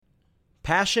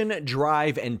Passion,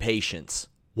 drive, and patience.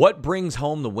 What brings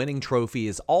home the winning trophy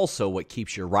is also what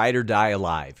keeps your ride or die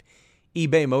alive.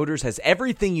 eBay Motors has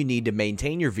everything you need to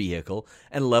maintain your vehicle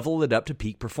and level it up to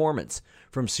peak performance.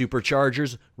 From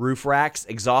superchargers, roof racks,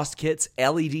 exhaust kits,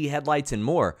 LED headlights, and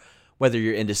more. Whether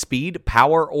you're into speed,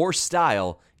 power, or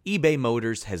style, eBay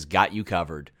Motors has got you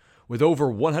covered. With over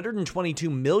 122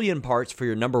 million parts for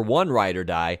your number one ride or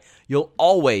die, you'll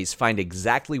always find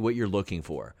exactly what you're looking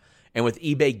for. And with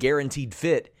eBay Guaranteed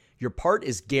Fit, your part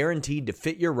is guaranteed to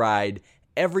fit your ride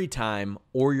every time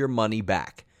or your money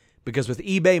back. Because with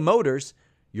eBay Motors,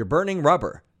 you're burning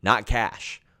rubber, not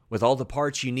cash. With all the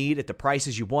parts you need at the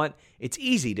prices you want, it's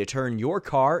easy to turn your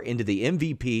car into the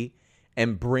MVP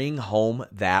and bring home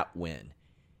that win.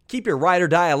 Keep your ride or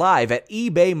die alive at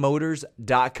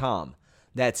ebaymotors.com.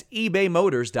 That's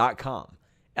ebaymotors.com.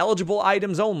 Eligible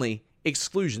items only.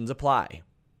 Exclusions apply.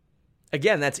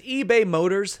 Again, that's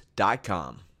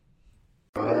ebaymotors.com.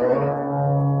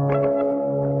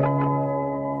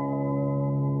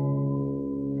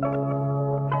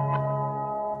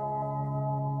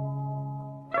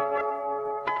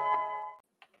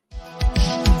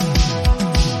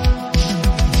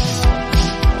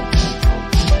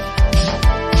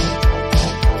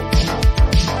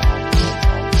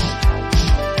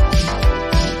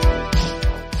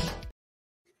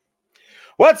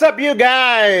 What's up, you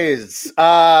guys?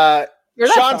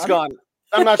 Sean's gone.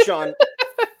 I'm not Sean.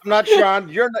 I'm not Sean.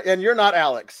 You're not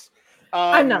Alex.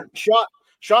 I'm not.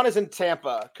 Sean is in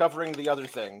Tampa covering the other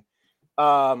thing.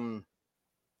 The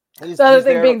other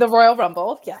thing being the Royal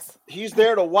Rumble. Yes. He's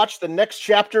there to watch the next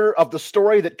chapter of the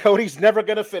story that Cody's never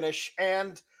going to finish,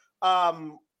 and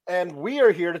we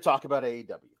are here to talk about AEW.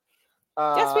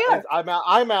 Yes, we are.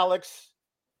 I'm Alex,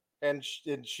 and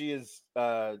she is.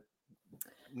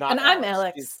 Not and Alex. I'm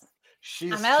Alex.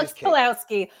 I'm Alex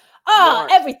Pulowski.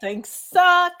 Everything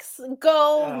sucks.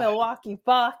 Go Milwaukee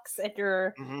Bucks at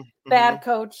your bad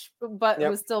coach, but it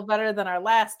was still better than our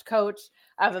last coach.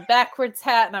 I have a backwards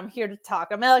hat, and I'm here to talk.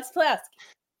 I'm Alex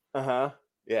Pulowski.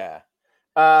 Yeah.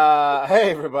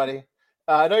 Hey, everybody.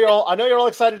 I know you're all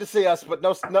excited to see us, but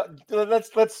no.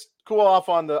 Let's cool off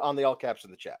on the all caps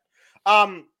in the chat.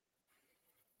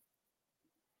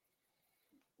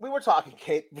 We were talking,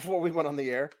 Kate, before we went on the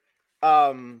air.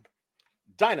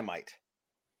 Dynamite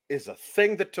is a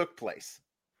thing that took place.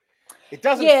 It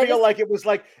doesn't feel like it was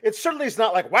like, it certainly is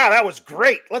not like, wow, that was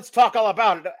great. Let's talk all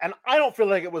about it. And I don't feel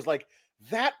like it was like,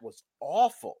 that was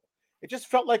awful. It just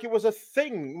felt like it was a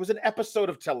thing. It was an episode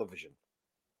of television.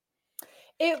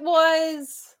 It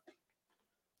was.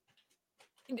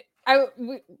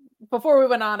 Before we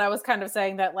went on, I was kind of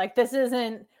saying that, like, this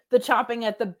isn't the chomping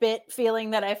at the bit feeling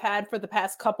that I've had for the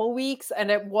past couple weeks.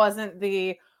 And it wasn't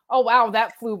the, oh, wow,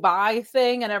 that flew by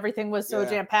thing and everything was so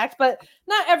jam-packed. But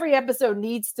not every episode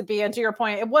needs to be. And to your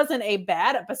point, it wasn't a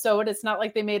bad episode. It's not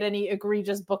like they made any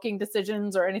egregious booking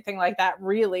decisions or anything like that,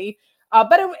 really.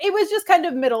 But it was just kind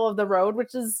of middle of the road,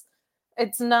 which is,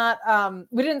 it's not,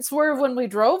 we didn't swerve when we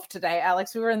drove today,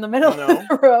 Alex. We were in the middle of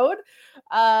the road.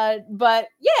 But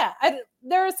yeah,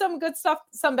 there was some good stuff,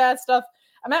 some bad stuff.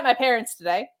 I'm at my parents'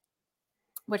 today,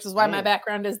 which is why my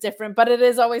background is different, but it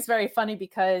is always very funny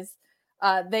because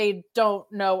they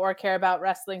don't know or care about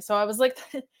wrestling. So I was like,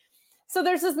 so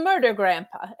there's this murder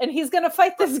grandpa and he's going to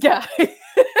fight this guy.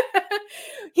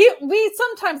 We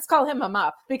sometimes call him a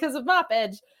mop because of Mop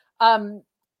Edge.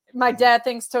 My dad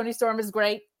thinks Tony Storm is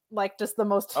great, like just the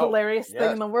most hilarious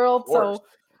thing in the world. So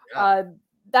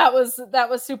that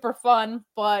was super fun,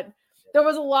 but there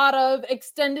was a lot of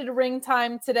extended ring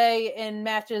time today in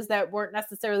matches that weren't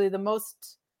necessarily the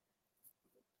most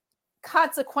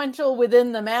consequential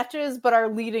within the matches, but are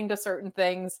leading to certain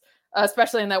things,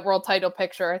 especially in that world title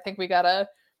picture. I think we got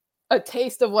a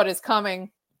taste of what is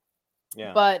coming.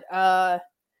 Yeah. But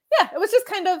it was just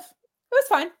kind of, it was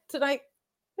fine tonight.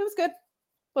 It was good.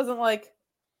 Wasn't like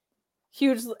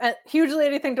hugely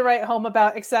anything to write home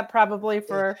about, except probably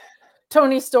for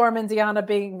Tony Storm and Deanna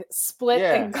being split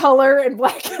in color in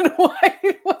black and white.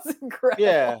 It was incredible.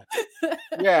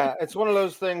 Yeah. It's one of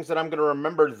those things that I'm going to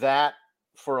remember that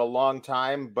for a long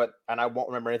time, and I won't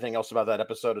remember anything else about that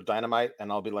episode of Dynamite,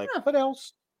 and I'll be like, what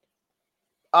else?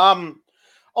 A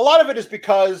lot of it is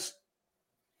because,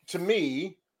 to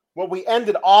me, what we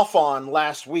ended off on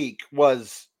last week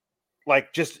was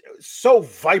like just so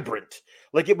vibrant.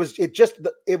 Like it was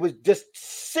just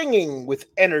singing with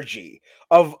energy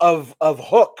of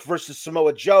Hook versus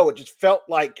Samoa Joe. It just felt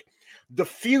like the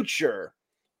future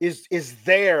is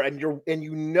there, and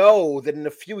you know that in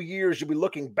a few years you'll be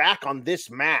looking back on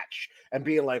this match and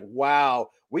being like,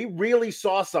 wow, we really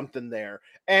saw something there.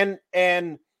 And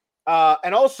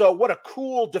And also, what a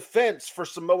cool defense for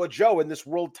Samoa Joe in this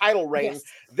world title reign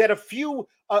that a few,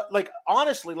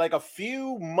 honestly, like a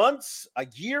few months, a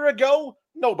year ago,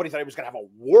 nobody thought he was going to have a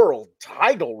world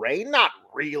title reign. Not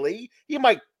really. He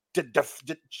might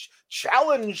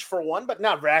challenge for one, but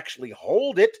not actually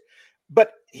hold it.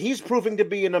 But he's proving to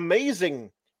be an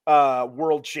amazing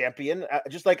world champion,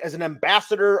 just like as an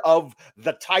ambassador of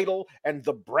the title and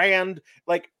the brand.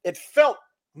 Like, it felt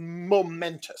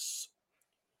momentous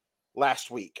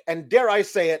last week, and dare I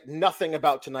say it, nothing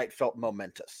about tonight felt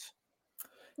momentous.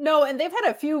 No, and they've had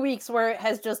a few weeks where it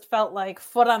has just felt like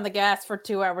foot on the gas for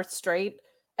 2 hours straight,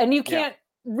 and you can't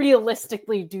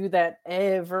realistically do that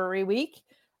every week.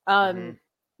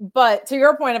 But to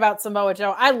your point about Samoa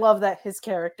Joe, I love that his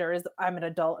character is, I'm an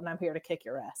adult and I'm here to kick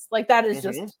your ass. Like, that is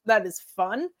just, that is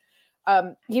fun.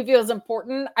 He feels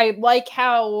important. I like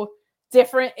how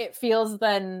different it feels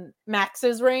than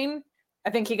Max's reign. I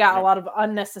think he got a lot of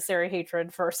unnecessary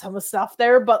hatred for some of the stuff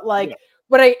there, but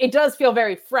it does feel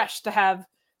very fresh to have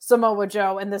Samoa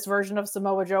Joe and this version of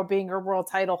Samoa Joe being her world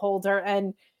title holder.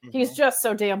 And he's just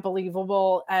so damn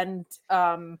believable. And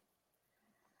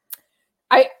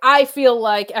I feel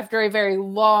like after a very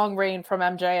long reign from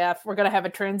MJF, we're going to have a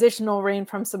transitional reign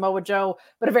from Samoa Joe,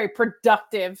 but a very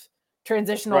productive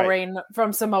transitional reign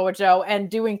from Samoa Joe,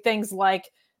 and doing things like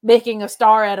making a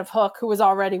star out of Hook, who was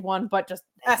already one, but just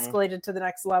escalated to the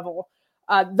next level.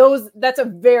 That's a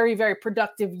very, very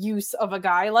productive use of a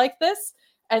guy like this.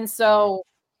 And so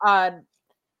the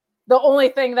only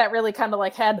thing that really kind of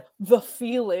like had the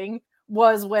feeling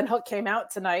was when Hook came out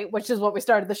tonight, which is what we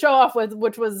started the show off with,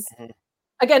 which was,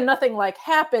 again, nothing like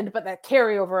happened, but that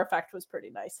carryover effect was pretty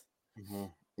nice.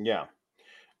 Yeah.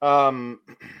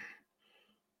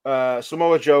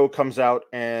 Samoa Joe comes out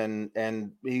and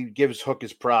he gives Hook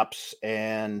his props,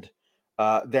 and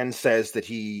then says that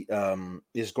he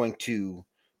is going to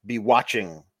be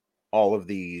watching all of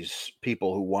these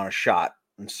people who want a shot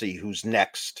and see who's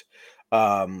next.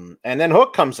 And then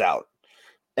Hook comes out,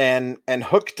 and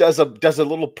Hook does a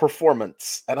little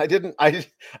performance, and I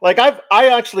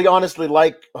actually honestly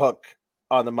like Hook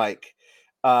on the mic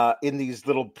in these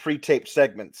little pre-taped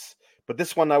segments, but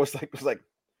this one I was like,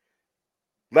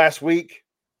 last week,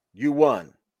 you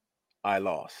won. I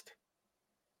lost.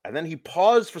 And then he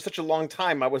paused for such a long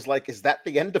time. I was like, is that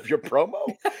the end of your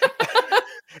promo?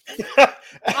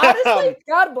 Honestly,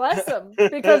 God bless him.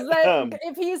 Because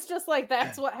if he's just like,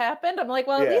 that's what happened, I'm like,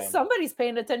 well, at least somebody's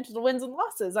paying attention to wins and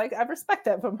losses. I respect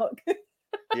that from Hook.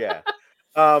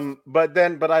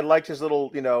 But I liked his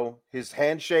little, his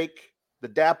handshake, the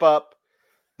dap up,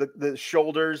 the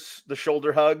shoulders, the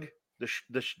shoulder hug,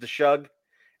 the shug.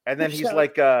 And then he's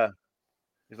like, I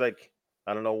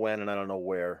don't know when and I don't know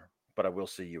where, but I will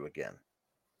see you again.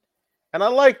 And I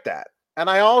like that. And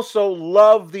I also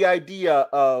love the idea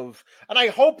of, and I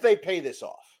hope they pay this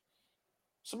off.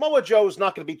 Samoa Joe is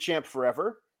not going to be champ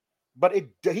forever, but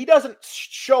he doesn't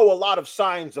show a lot of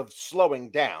signs of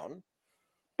slowing down.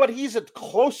 But he's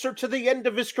closer to the end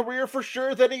of his career for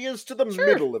sure than he is to the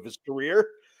middle of his career.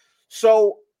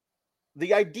 So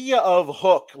the idea of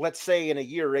Hook, let's say in a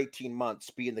year or 18 months,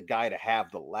 being the guy to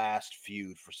have the last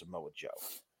feud for Samoa Joe.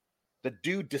 The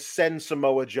dude to send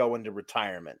Samoa Joe into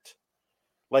retirement.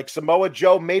 Like Samoa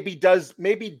Joe maybe does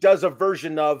a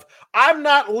version of, I'm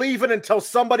not leaving until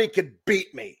somebody can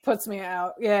beat me. Puts me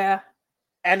out, yeah.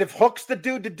 And if Hook's the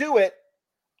dude to do it,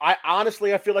 I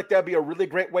feel like that'd be a really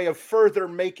great way of further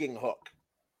making Hook.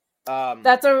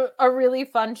 That's a really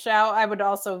fun shout. I would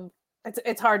also,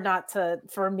 it's hard not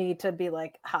for me to be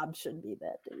like, Hobbs should be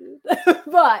that dude.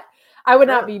 But I would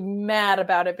not be mad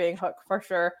about it being Hook for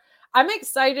sure. I'm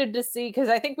excited to see, because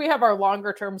I think we have our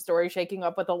longer term story shaking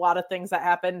up with a lot of things that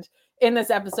happened in this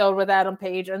episode with Adam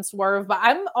Page and Swerve. But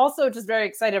I'm also just very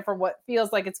excited for what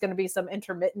feels like it's going to be some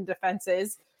intermittent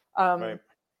defenses. And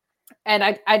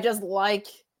I just like,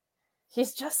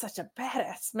 he's just such a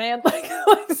badass, man. Like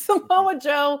Samoa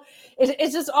Joe,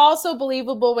 it's just also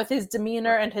believable with his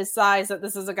demeanor and his size that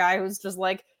this is a guy who's just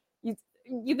like,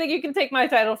 you think you can take my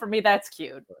title from me? That's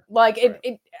cute. Like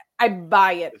I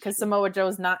buy it, because Samoa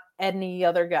Joe's not any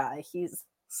other guy. He's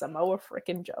Samoa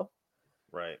freaking Joe.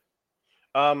 Right.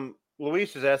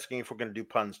 Luis is asking if we're going to do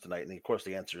puns tonight, and of course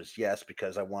the answer is yes,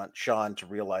 because I want Sean to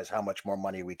realize how much more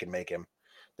money we can make him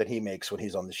than he makes when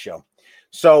he's on the show.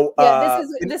 So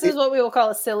this is what we will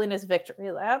call a silliness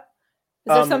victory lap.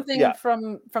 Is there something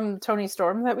from Tony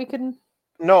Storm that we can?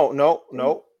 No.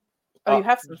 Oh, you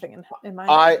have something in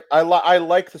mind. I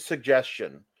like the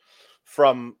suggestion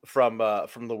from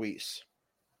Luis.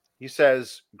 He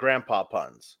says grandpa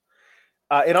puns.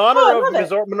 In honor of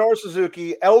Minoru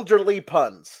Suzuki, elderly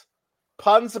puns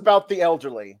about the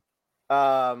elderly.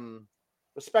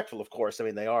 Respectful, of course. I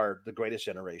mean, they are the greatest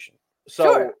generation.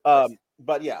 So, Sure.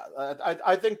 But yeah,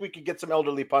 I think we could get some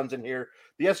elderly puns in here.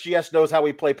 The SGS knows how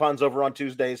we play puns over on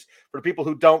Tuesdays. For the people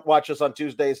who don't watch us on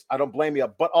Tuesdays, I don't blame you.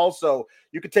 But also,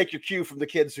 you could take your cue from the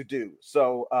kids who do.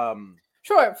 So,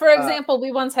 sure. For example,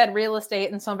 we once had real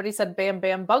estate and somebody said Bam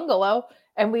Bam Bungalow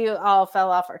and we all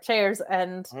fell off our chairs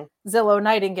and Zillow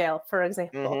Nightingale, for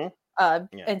example.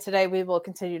 And today we will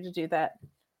continue to do that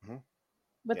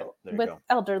with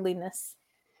elderliness.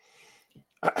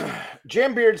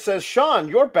 Jambeard says, Sean,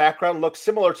 your background looks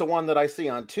similar to one that I see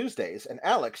on Tuesdays. And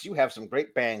Alex, you have some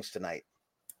great bangs tonight.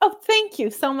 Oh, thank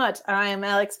you so much. I am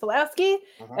Alex Pulaski,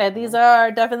 and these are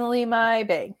definitely my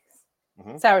bangs.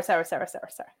 Sour.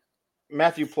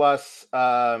 Matthew Plus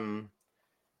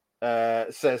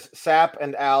says, Sap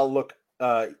and Al look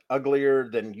uglier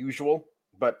than usual,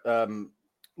 but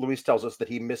Luis tells us that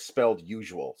he misspelled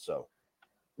usual, so.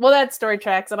 Well, that story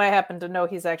tracks, and I happen to know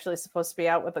he's actually supposed to be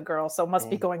out with a girl, so it must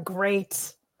be going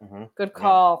great. Good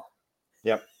call.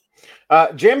 Yep.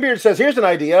 Jambeard says, here's an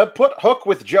idea. Put Hook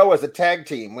with Joe as a tag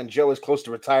team when Joe is close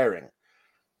to retiring.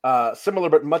 Similar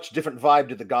but much different vibe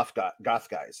to the goth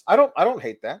guys. I don't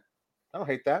hate that.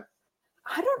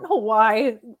 I don't know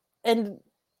why. And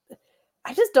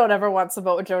I just don't ever want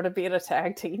Samoa Joe to be in a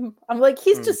tag team. I'm like,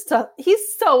 he's just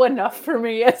he's so enough for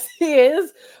me as he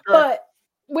is. Sure. But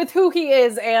with who he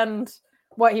is and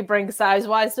what he brings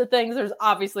size-wise to things, there's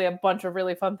obviously a bunch of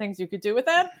really fun things you could do with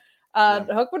that.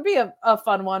 Hook would be a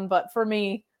fun one, but for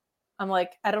me, I'm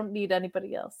like, I don't need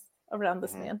anybody else around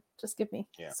this man. Just give me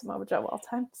Samoa Joe all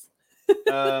times.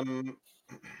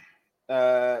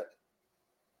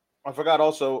 I forgot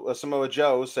also, Samoa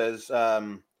Joe says,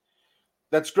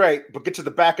 that's great, but get to the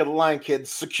back of the line,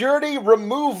 kids. Security,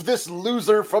 remove this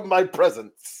loser from my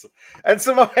presence. And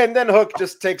then Hook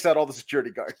just takes out all the security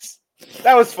guards.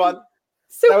 That was fun.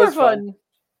 Super fun.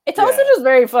 It's also just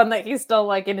very fun that he's still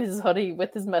like in his hoodie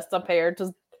with his messed up hair,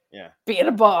 just being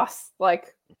a boss.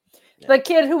 Like the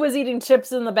kid who was eating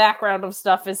chips in the background of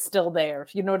stuff is still there.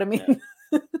 You know what I mean?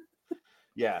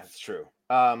 Yeah, it's true.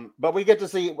 But we get to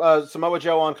see Samoa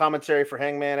Joe on commentary for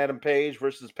Hangman Adam Page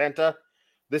versus Penta.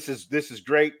 This is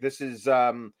great. This is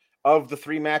of the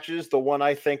three matches, the one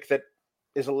I think that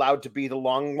is allowed to be the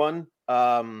long one.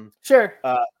 Sure.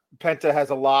 Penta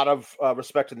has a lot of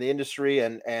respect in the industry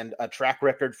and a track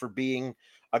record for being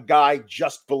a guy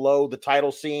just below the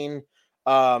title scene.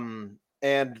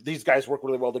 And these guys work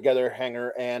really well together, Hanger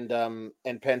and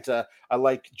Penta. I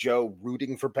like Joe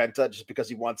rooting for Penta just because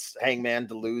he wants Hangman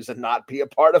to lose and not be a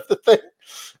part of the thing.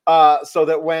 So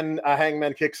that when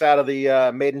Hangman kicks out of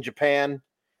the Made in Japan,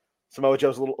 Samoa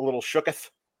Joe's a little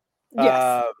shooketh.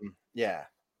 Yes.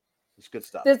 It's good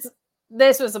stuff.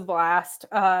 This was a blast.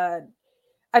 I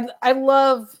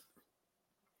love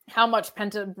how much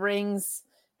Penta brings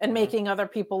and making other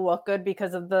people look good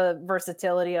because of the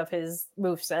versatility of his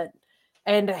moveset.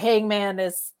 And Hangman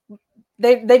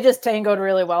they just tangoed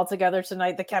really well together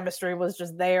tonight. The chemistry was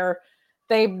just there.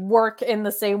 They work in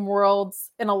the same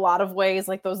worlds in a lot of ways,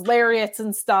 like those lariats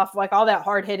and stuff, like all that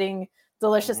hard-hitting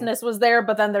deliciousness was there,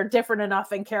 but then they're different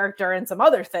enough in character and some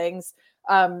other things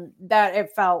that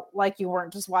it felt like you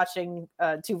weren't just watching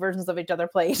two versions of each other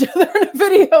play each other in a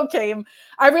video game.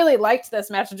 I really liked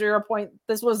this match. To your point,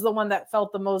 this was the one that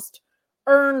felt the most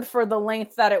earned for the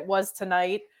length that it was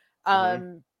tonight.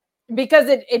 Because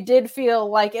it did feel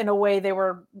like, in a way, they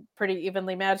were pretty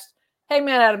evenly matched.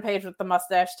 Hangman Adam Page with the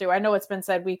mustache, too. I know it's been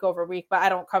said week over week, but I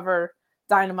don't cover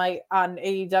Dynamite on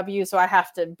AEW, so I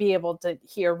have to be able to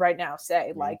hear right now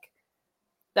say, like,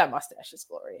 that mustache is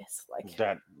glorious. Like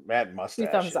that mustache.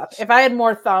 2 thumbs up. If I had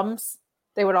more thumbs,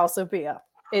 they would also be up.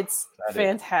 It's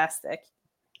fantastic.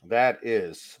 That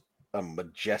is a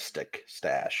majestic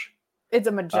stash. It's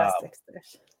a majestic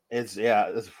stash.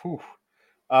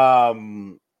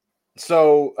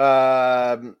 So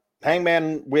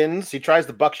Hangman wins. He tries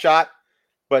the buckshot,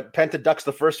 but Penta ducks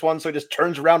the first one, so he just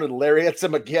turns around and lariats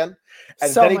him again.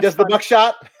 And then he does the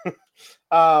buckshot.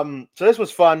 So this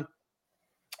was fun.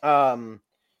 I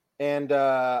did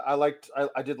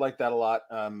like that a lot.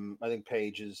 I think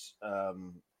Paige is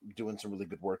doing some really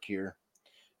good work here.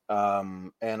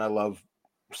 And I love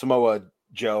Samoa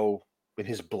Joe in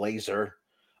his blazer,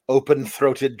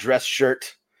 open-throated dress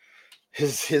shirt,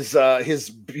 his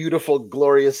beautiful,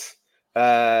 glorious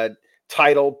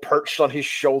title perched on his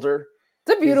shoulder.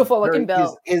 It's a beautiful looking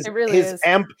belt. It really is.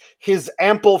 His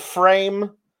ample frame,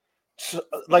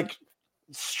 like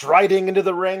striding into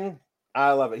the ring.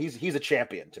 I love it. He's a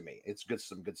champion to me. It's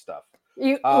some good stuff.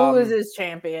 He oozes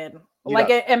champion.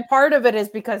 And part of it is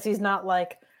because he's not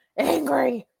like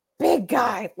angry, big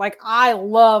guy. Like, I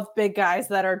love big guys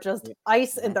that are just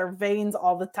ice in their veins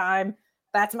all the time.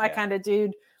 That's my kind of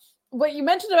dude. What you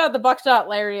mentioned about the buckshot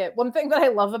lariat, one thing that I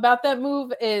love about that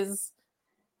move is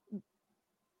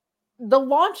the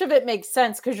launch of it makes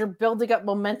sense because you're building up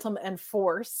momentum and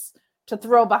force to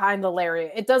throw behind the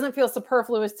lariat. It doesn't feel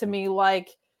superfluous to me like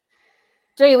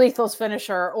Jay Lethal's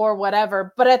finisher or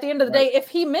whatever. But at the end of the day, if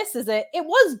he misses it, it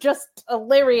was just a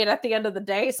lariat at the end of the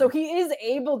day. So he is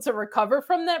able to recover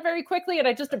from that very quickly. And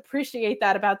I just appreciate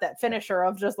that about that finisher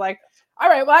of just like, all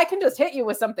right, well, I can just hit you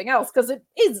with something else because it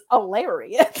is a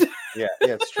lariat. yeah,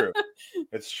 it's true.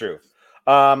 It's true.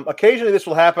 Occasionally this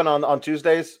will happen on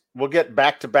Tuesdays. We'll get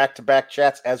back-to-back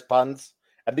chats as puns.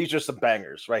 And these are some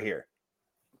bangers right here.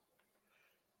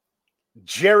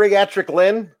 Geriatric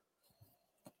Lynn.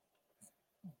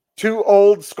 Too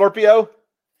Old Scorpio.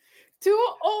 Too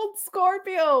Old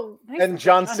Scorpio. Nice. And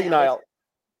John Senile.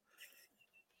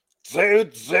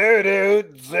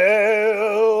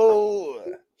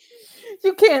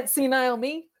 You can't senile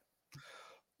me.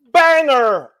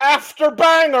 Banger after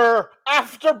banger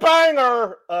after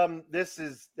banger. This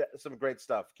is some great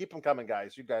stuff. Keep them coming,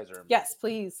 guys. You guys are amazing. Yes,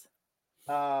 please.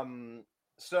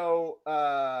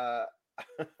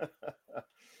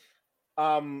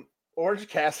 Orange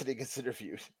Cassidy gets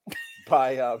interviewed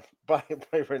by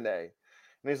Renee,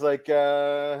 and he's like,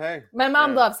 "Hey." My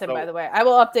mom loves him, by the way. I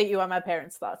will update you on my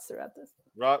parents' thoughts throughout this.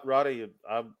 Roddy,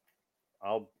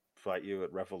 I'll fight you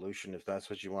at Revolution if that's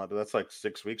what you want. But that's like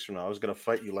 6 weeks from now. I was going to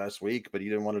fight you last week, but you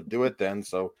didn't want to do it then.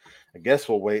 So I guess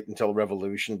we'll wait until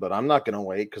Revolution. But I'm not going to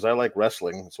wait because I like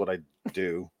wrestling. That's what I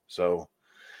do. So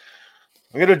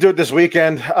I'm going to do it this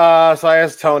weekend. So I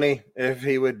asked Tony if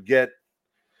he would get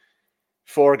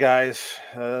 4 guys,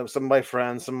 some of my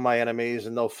friends, some of my enemies,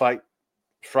 and they'll fight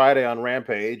Friday on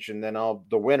Rampage, and then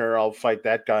the winner, I'll fight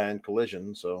that guy in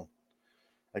Collision. So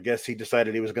I guess he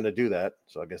decided he was going to do that.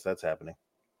 So I guess that's happening.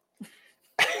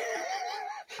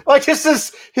 Like his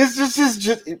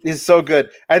is so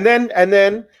good. And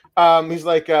then he's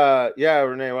like, yeah,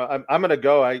 Renee, well, I'm going to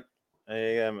go. I'm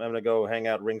going to go hang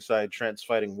out ringside. Trent's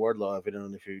fighting Wardlow. I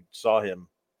don't know if you saw him.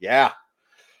 Yeah.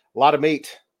 A lot of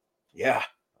meat. Yeah.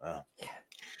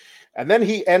 And then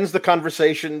he ends the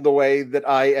conversation the way that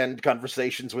I end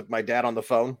conversations with my dad on the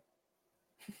phone.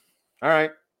 All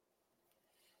right.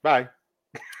 Bye.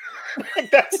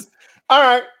 That's all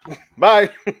right. Bye.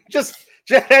 Just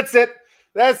that's it.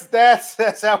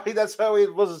 That's how he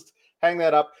will just hang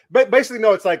that up. But basically,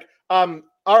 no, it's like, all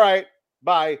right,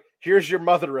 bye. Here's your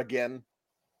mother again.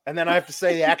 And then I have to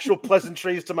say the actual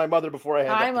pleasantries to my mother before I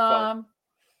hang up the phone. Hi, Mom.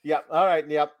 Yeah. All right.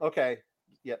 Yep. Okay.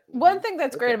 Yeah. One thing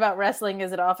that's great about wrestling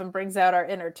is it often brings out our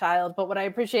inner child. But what I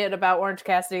appreciate about Orange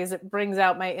Cassidy is it brings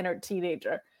out my inner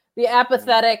teenager. The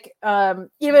apathetic,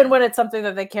 even when it's something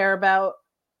that they care about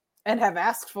and have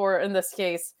asked for in this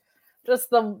case,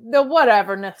 just the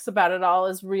whateverness about it all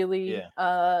is really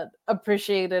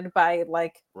appreciated by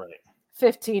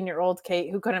 15-year-old Kate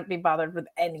who couldn't be bothered with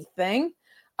anything.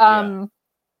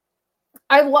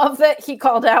 I love that he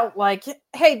called out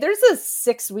hey, there's a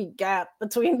 6-week gap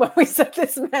between when we set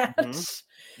this match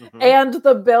and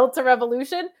the build to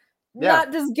Revolution.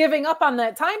 Not just giving up on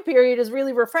that time period is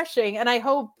really refreshing. And I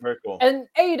hope, very cool. And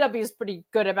AEW is pretty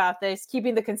good about this,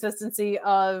 keeping the consistency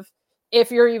of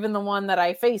if you're even the one that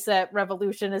I face at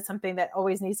Revolution is something that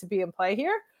always needs to be in play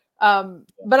here.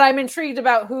 But I'm intrigued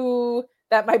about who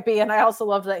that might be. And I also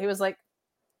loved that he was like,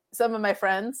 some of my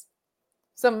friends,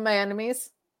 some of my enemies,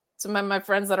 some of my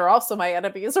friends that are also my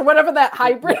enemies, or whatever that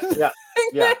hybrid thing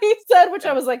that he said, which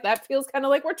I was like, that feels kind of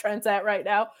like where Trent's at right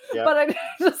now. Yeah. But I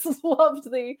just loved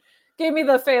gave me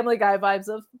the Family Guy vibes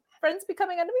of friends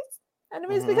becoming enemies,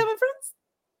 enemies becoming friends.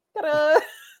 Got a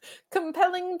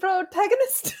compelling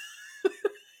protagonist.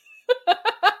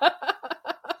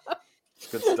 It's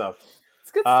good stuff.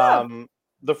 It's good stuff.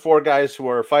 The 4 guys who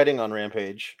are fighting on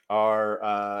Rampage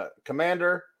are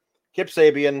Commander, Kip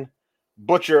Sabian,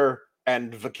 Butcher,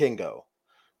 and Vikingo.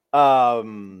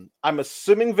 I'm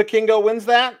assuming Vikingo wins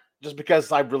that just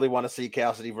because I really want to see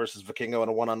Cassidy versus Vikingo in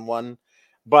a 1-on-1.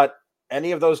 But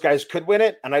any of those guys could win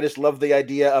it. And I just love the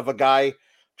idea of a guy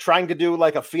trying to do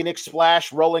like a Phoenix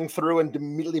splash, rolling through and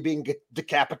immediately being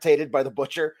decapitated by the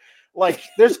Butcher.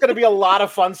 There's going to be a lot of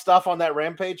fun stuff on that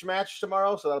Rampage match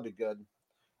tomorrow. So that'll be good.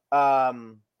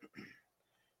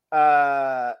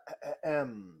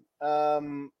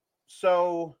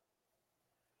 So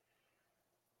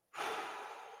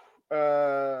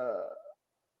the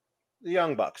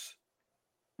Young Bucks.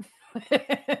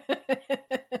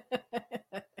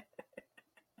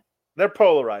 They're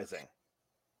polarizing.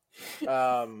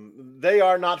 They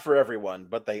are not for everyone,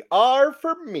 but they are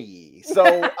for me.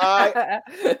 So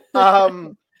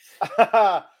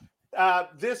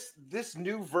This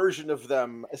new version of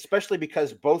them, especially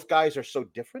because both guys are so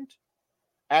different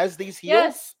as these heels.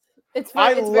 Yes, it's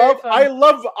very fun. I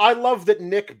love that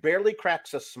Nick barely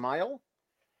cracks a smile,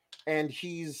 and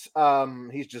he's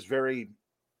just very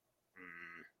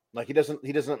like he doesn't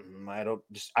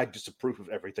I disapprove of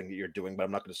everything that you're doing, but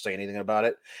I'm not going to say anything about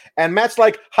it. And Matt's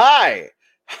like, "Hi,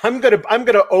 I'm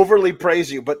gonna overly praise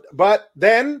you, but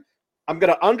then I'm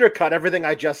gonna undercut everything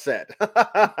I just said."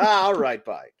 All right,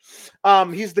 bye.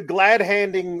 He's the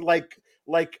glad-handing, like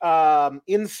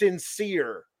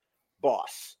insincere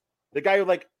boss. The guy who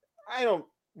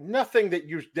nothing that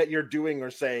you're doing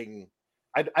or saying.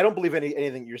 I don't believe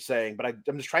anything you're saying, but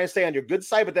I'm just trying to stay on your good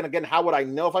side. But then again, how would I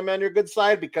know if I'm on your good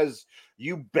side? Because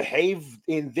you behave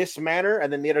in this manner,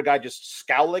 and then the other guy just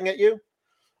scowling at you.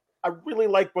 I really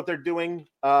like what they're doing.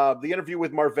 The interview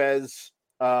with Marvez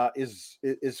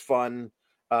is fun.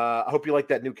 I hope you like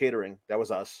that new catering. That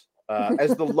was us.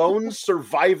 As the lone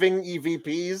surviving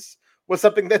EVPs was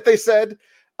something that they said.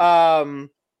 And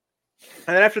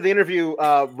then after the interview,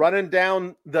 running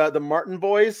down the Martin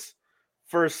boys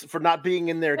for not being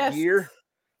in their gear.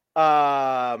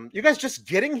 You guys just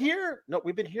getting here? No,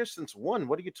 we've been here since 1.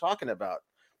 What are you talking about?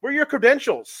 Where are your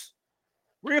credentials?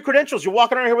 Where are your credentials? You're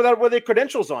walking around here with your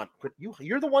credentials on.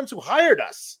 You're the ones who hired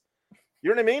us. You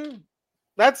know what I mean?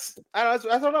 I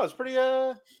don't know. It's pretty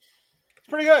good.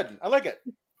 I like it.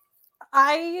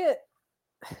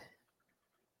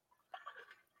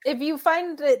 If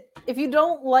you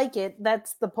don't like it,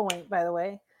 that's the point, by the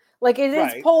way. Like, it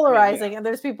is polarizing, and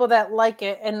there's people that like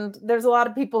it, and there's a lot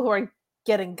of people who are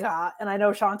getting got. And I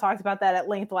know Sean talked about that at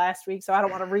length last week, so I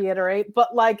don't want to reiterate. But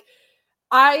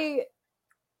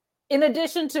in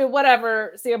addition to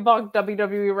whatever CM Punk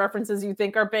WWE references you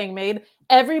think are being made,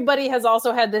 everybody has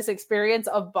also had this experience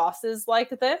of bosses like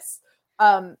this.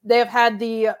 They have had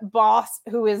the boss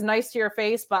who is nice to your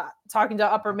face, but talking to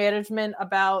upper management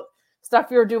about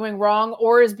stuff you're doing wrong,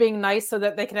 or is being nice so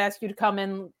that they can ask you to come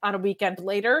in on a weekend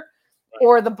later,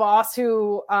 or the boss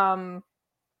who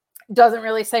doesn't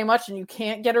really say much and you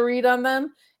can't get a read on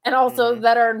them, and also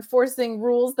that are enforcing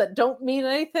rules that don't mean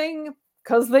anything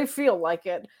because they feel like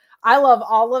it. I love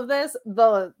all of this.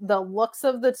 The looks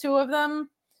of the two of them.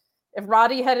 If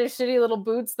Roddy had his shitty little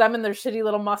boots, them and their shitty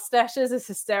little mustaches is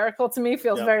hysterical to me.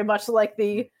 Feels very much like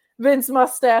the Vince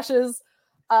mustaches.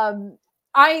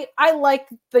 I like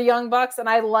the Young Bucks, and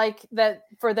I like that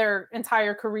for their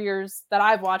entire careers that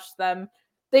I've watched them,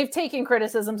 they've taken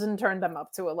criticisms and turned them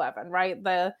up to 11, right?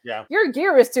 Your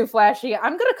gear is too flashy.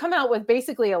 I'm going to come out with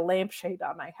basically a lampshade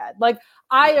on my head. Like,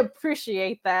 I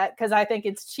appreciate that because I think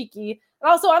it's cheeky. And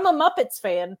also, I'm a Muppets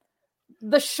fan.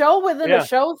 The show within a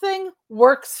show thing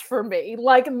works for me.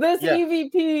 Like, this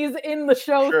EVPs in the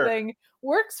show thing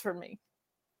works for me.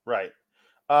 Right.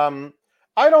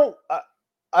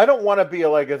 I don't want to be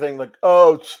like a thing like,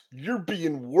 oh, you're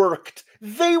being worked.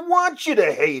 They want you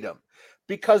to hate them,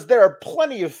 because there are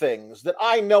plenty of things that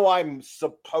I know I'm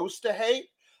supposed to hate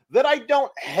that I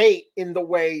don't hate in the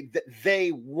way that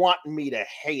they want me to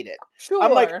hate it. Sure.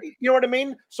 I'm like, you know what I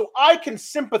mean? So I can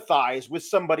sympathize with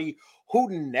somebody who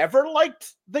never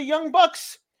liked the Young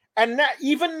Bucks. And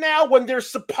even now when they're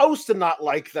supposed to not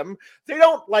like them, they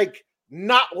don't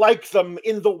not like them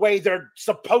in the way they're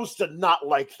supposed to not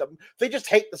like them. They just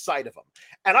hate the sight of them.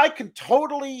 And I can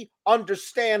totally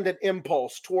understand an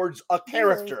impulse towards a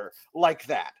character like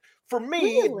that. For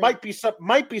me, it might be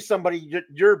somebody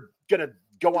you're going to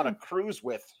go on a cruise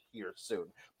with here soon.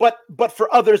 But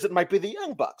for others, it might be the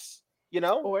Young Bucks, you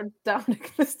know? Or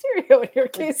Dominic Mysterio in your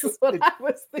case is what I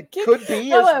was thinking. It could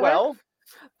be as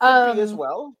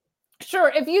well.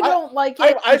 Sure, if you don't like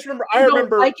it, I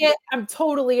remember like it, I'm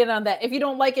totally in on that. If you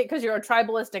don't like it because you're a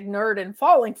tribalistic nerd and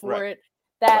falling for it,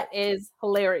 that is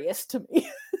hilarious to me.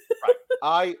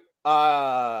 I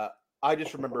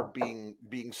just remember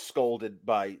being scolded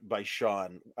by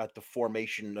Sean at the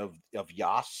formation of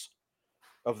YAS,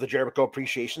 of the Jericho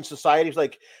Appreciation Society. He's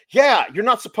like, yeah, you're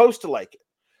not supposed to like it.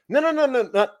 No.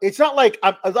 It's not like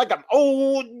I'm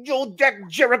Jack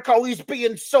Jericho, he's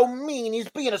being so mean. He's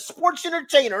being a sports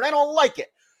entertainer, and I don't like it.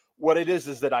 What it is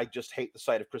that I just hate the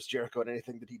sight of Chris Jericho and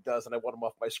anything that he does, and I want him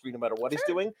off my screen no matter what he's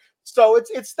doing. So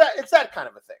it's that kind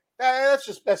of a thing. That's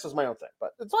just my own thing.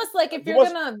 But plus, like, if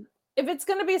it's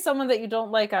gonna be someone that you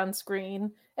don't like on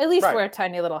screen, at least wear a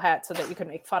tiny little hat so that you can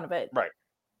make fun of it. Right.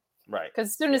 Because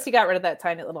as soon as he got rid of that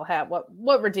tiny little hat,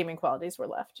 what redeeming qualities were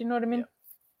left? You know what I mean? Yeah.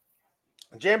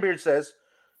 Jambeard says,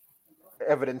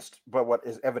 evidenced by what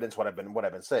I've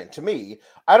been saying. To me,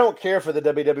 I don't care for the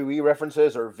WWE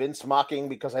references or Vince mocking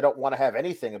because I don't want to have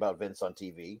anything about Vince on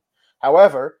TV.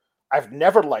 However, I've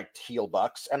never liked heel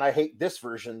Bucks, and I hate this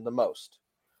version the most.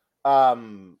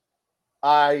 That's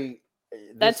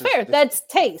fair. That's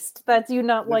taste. That's you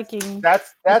not liking.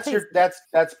 That's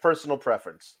personal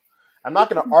preference. I'm not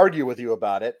going to argue with you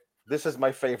about it. This is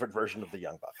my favorite version of the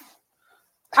Young Bucks.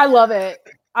 I love it.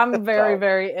 I'm very,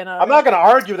 very in. I'm not going to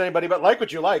argue with anybody, but like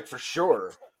what you like for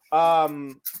sure.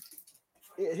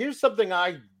 Here's something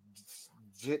I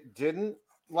didn't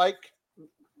like,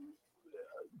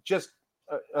 just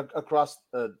across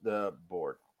the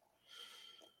board.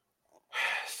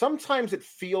 Sometimes it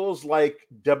feels like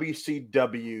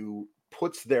WCW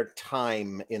puts their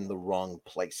time in the wrong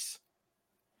place.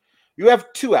 You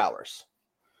have 2 hours,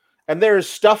 and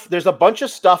there's a bunch of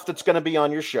stuff that's going to be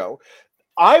on your show.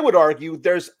 I would argue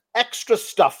there's extra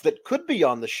stuff that could be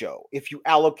on the show if you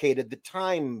allocated the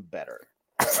time better.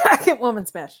 Second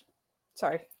women's match.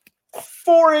 Sorry.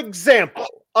 For example,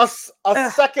 a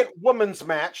second women's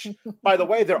match. By the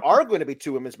way, there are going to be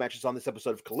 2 women's matches on this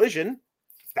episode of Collision.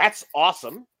 That's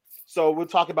awesome. So we'll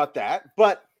talk about that.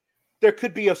 But there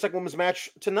could be a second women's match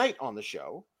tonight on the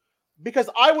show, because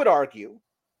I would argue,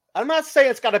 I'm not saying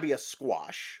it's got to be a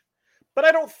squash, but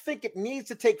I don't think it needs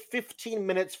to take 15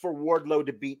 minutes for Wardlow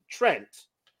to beat Trent.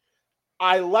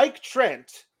 I like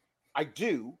Trent. I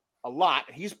do a lot.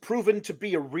 He's proven to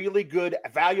be a really good,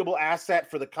 valuable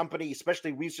asset for the company,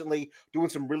 especially recently, doing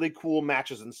some really cool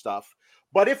matches and stuff.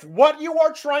 But if what you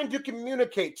are trying to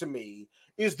communicate to me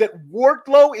is that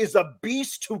Wardlow is a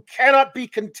beast who cannot be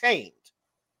contained,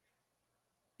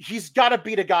 he's got to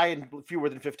beat a guy in fewer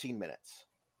than 15 minutes.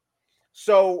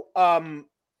 So I'm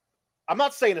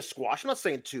not saying a squash. I'm not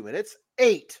saying 2 minutes.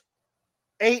 8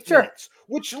 minutes,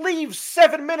 which leaves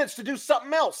 7 minutes to do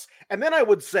something else. And then I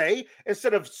would say,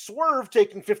 instead of Swerve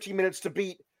taking 15 minutes to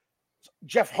beat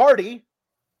Jeff Hardy,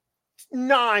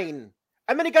 9.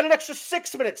 And then he got an extra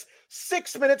 6 minutes.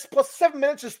 6 minutes plus 7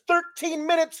 minutes is 13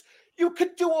 minutes. You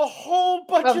could do a whole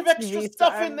bunch of extra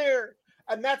stuff in there.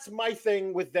 And that's my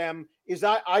thing with them, is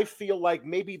I feel like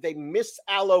maybe they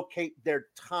misallocate their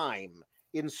time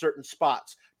in certain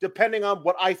spots, depending on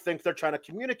what I think they're trying to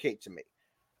communicate to me.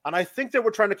 And I think they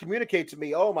were trying to communicate to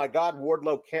me, oh my God,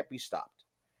 Wardlow can't be stopped.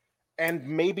 And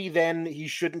maybe then he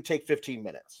shouldn't take 15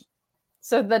 minutes.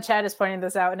 So the chat is pointing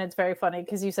this out, and it's very funny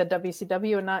because you said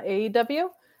WCW and not AEW.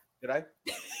 Did I?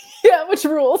 Yeah, which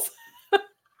rules.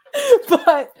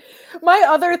 But my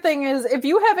other thing is, if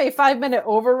you have a 5-minute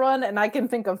overrun and I can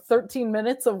think of 13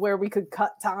 minutes of where we could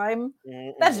cut time,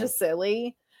 that's just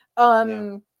silly.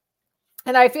 And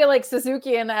I feel like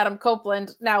Suzuki and Adam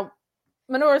Copeland, now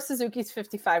Minoru Suzuki's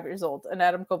 55 years old and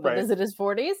Adam Copeland is in his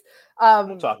 40s.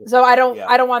 So I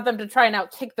don't want them to try and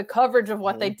outkick the coverage of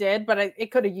what they did, but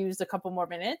it could have used a couple more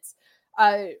minutes.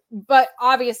 But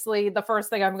obviously the first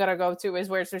thing I'm going to go to is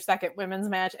where's their second women's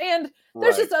match. And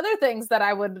there's just other things that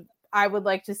I would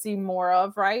like to see more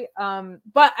of. Right.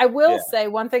 But I will say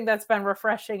one thing that's been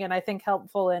refreshing and I think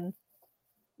helpful in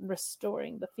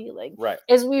restoring the feeling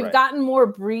is we've gotten more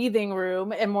breathing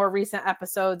room in more recent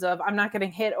episodes of, I'm not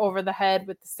getting hit over the head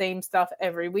with the same stuff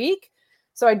every week.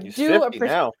 So I do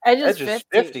appreciate. I just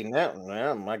 50 now.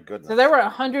 Yeah, my goodness. So they were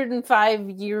 105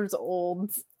 years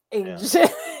old age.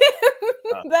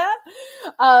 That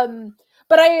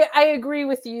but I agree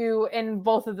with you in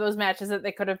both of those matches that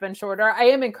they could have been shorter. I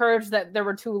am encouraged that there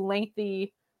were 2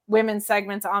 lengthy women's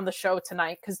segments on the show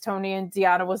tonight because Tony and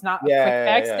Deanna was not quick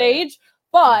backstage.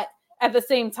 But at the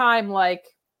same time, like,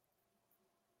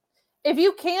 if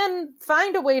you can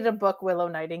find a way to book Willow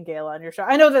Nightingale on your show,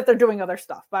 I know that they're doing other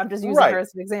stuff, but I'm just using her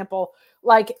as an example.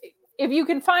 Like, if you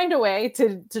can find a way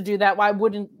to do that, why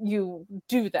wouldn't you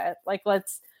do that? Like,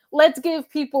 let's give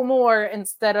people more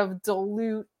instead of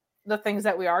dilute the things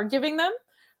that we are giving them.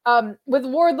 With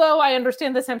Wardlow, I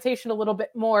understand the temptation a little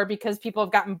bit more because people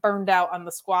have gotten burned out on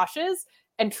the squashes,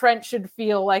 and Trent should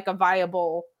feel like a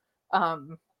viable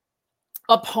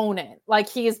opponent. Like,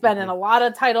 he's been in a lot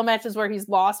of title matches where he's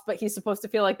lost, but he's supposed to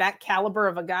feel like that caliber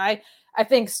of a guy. I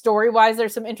think story-wise,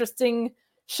 there's some interesting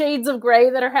shades of gray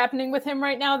that are happening with him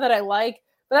right now that I like.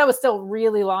 But that was still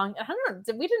really long. I don't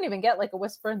know. We didn't even get like a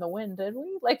whisper in the wind, did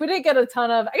we? Like, we didn't get a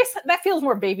ton of. I guess that feels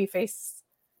more babyface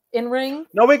in ring.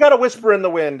 No, we got a whisper in the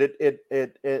wind.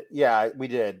 Yeah, we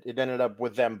did. It ended up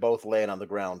with them both laying on the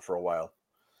ground for a while.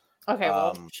 Okay,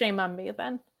 well, shame on me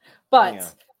then.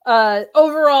 But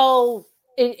overall,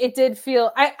 it did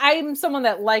feel. I'm someone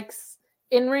that likes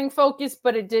in-ring focus,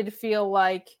 but it did feel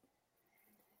like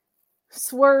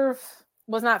Swerve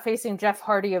was not facing Jeff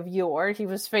Hardy of yore. He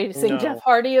was facing Jeff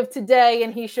Hardy of today,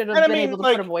 and he should have been able to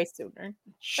put him away sooner.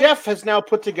 Jeff has now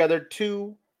put together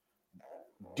 2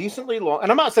 decently long,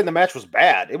 and I'm not saying the match was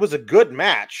bad. It was a good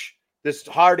match. This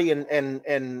Hardy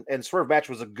and Swerve match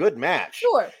was a good match.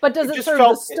 Sure, but does it serve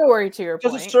the story, to your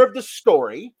point? Does it serve the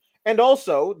story? And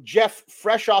also, Jeff,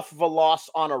 fresh off of a loss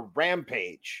on a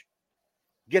Rampage,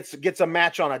 gets a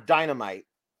match on a Dynamite.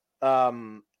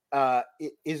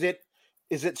 Is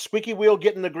it squeaky wheel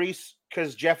getting the grease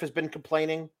because Jeff has been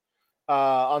complaining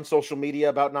on social media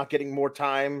about not getting more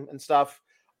time and stuff?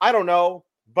 I don't know,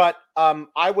 but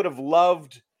I would have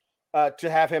loved to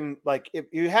have him, like, if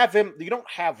you have him, you don't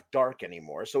have Dark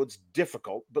anymore, so it's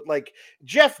difficult, but like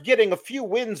Jeff getting a few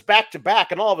wins back to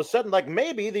back, and all of a sudden, like,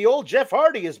 maybe the old Jeff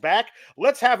Hardy is back.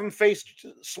 Let's have him face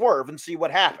Swerve and see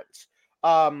what happens.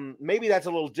 Maybe that's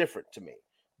a little different to me,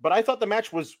 but I thought the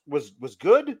match was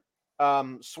good.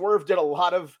 Swerve did a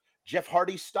lot of Jeff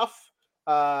Hardy stuff.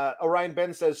 Orion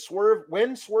Ben says,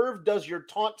 when Swerve does your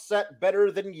taunt set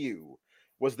better than you.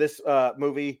 Was this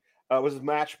was this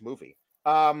match movie?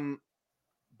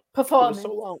 Performance.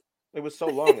 It was so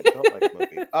long it felt like a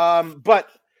movie. But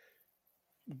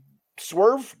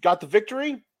Swerve got the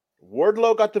victory.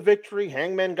 Wardlow got the victory.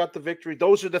 Hangman got the victory.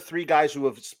 Those are the three guys who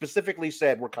have specifically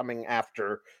said we're coming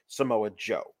after Samoa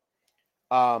Joe.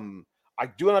 I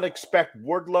do not expect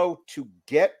Wardlow to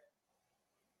get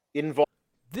involved.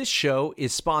 This show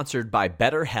is sponsored by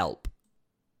BetterHelp.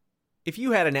 If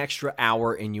you had an extra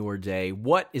hour in your day,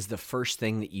 what is the first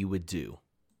thing that you would do?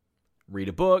 Read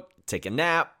a book, take a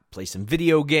nap, play some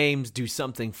video games, do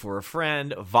something for a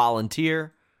friend,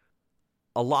 volunteer.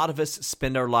 A lot of us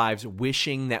spend our lives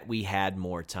wishing that we had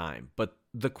more time. But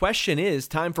the question is,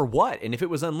 time for what? And if it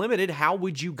was unlimited, how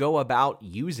would you go about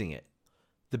using it?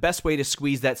 The best way to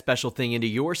squeeze that special thing into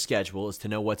your schedule is to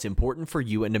know what's important for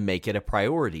you and to make it a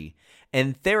priority.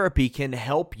 And therapy can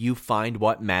help you find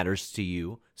what matters to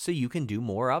you so you can do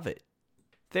more of it.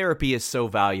 Therapy is so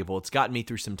valuable. It's gotten me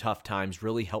through some tough times,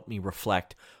 really helped me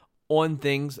reflect on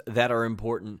things that are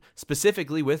important,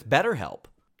 specifically with BetterHelp.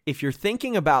 If you're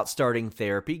thinking about starting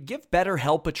therapy, give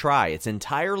BetterHelp a try. It's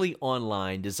entirely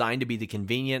online, designed to be the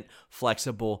convenient,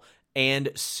 flexible, and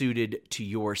suited to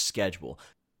your schedule.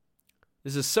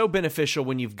 This is so beneficial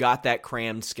when you've got that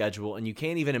crammed schedule and you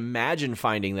can't even imagine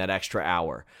finding that extra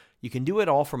hour. You can do it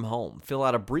all from home. Fill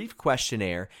out a brief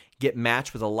questionnaire, get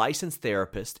matched with a licensed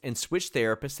therapist, and switch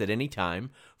therapists at any time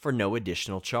for no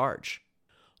additional charge.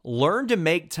 Learn to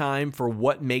make time for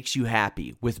what makes you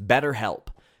happy with BetterHelp.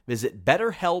 Visit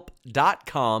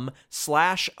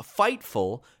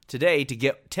BetterHelp.com/Fightful today to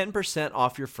get 10%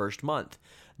 off your first month.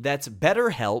 That's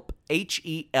BetterHelp,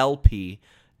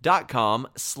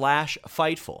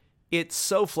 HELP.com/Fightful. It's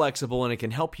so flexible and it can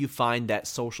help you find that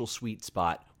social sweet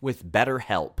spot with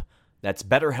BetterHelp. That's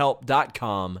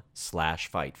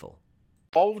BetterHelp.com/Fightful.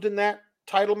 Involved in that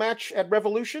title match at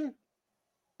Revolution,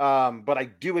 but I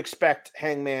do expect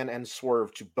Hangman and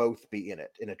Swerve to both be in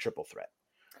it in a triple threat.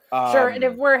 Sure, and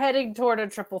if we're heading toward a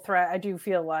triple threat, I do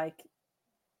feel like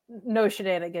no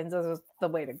shenanigans is the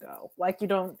way to go. Like you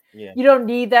don't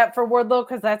need that for Wardlow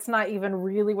because that's not even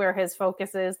really where his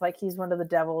focus is. Like he's one of the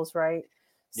devils, right?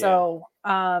 Yeah. So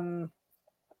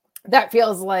that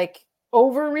feels like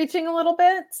overreaching a little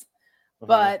bit,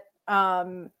 but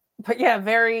yeah, a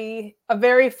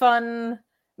very fun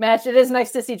match. It is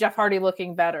nice to see Jeff Hardy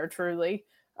looking better, truly.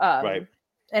 Right.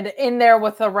 And in there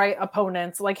with the right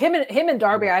opponents, like him and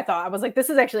Darby, I was like, this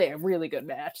is actually a really good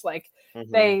match. Like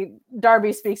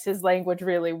Darby speaks his language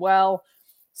really well.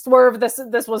 Swerve,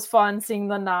 this was fun seeing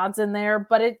the nods in there,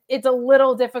 but it's a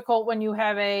little difficult when you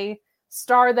have a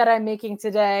star that I'm making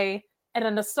today and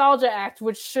a nostalgia act,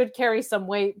 which should carry some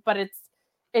weight, but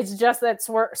it's just that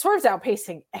Swerve's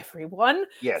outpacing everyone.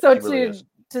 Yeah, so to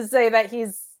say that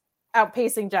he's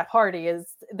outpacing Jeff Hardy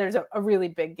there's a really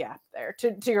big gap there.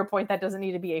 To your point, that doesn't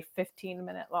need to be a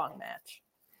 15-minute long match.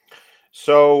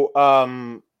 So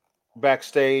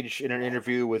backstage in an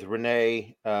interview with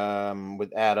Renee,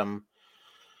 with Adam,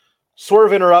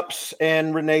 Swerve interrupts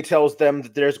and Renee tells them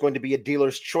that there's going to be a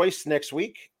dealer's choice next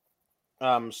week.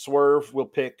 Swerve will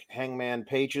pick Hangman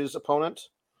Page's opponent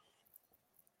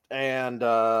and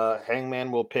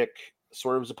Hangman will pick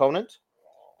Swerve's opponent.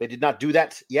 They did not do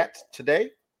that yet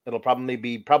today. It'll probably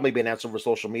be announced over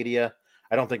social media.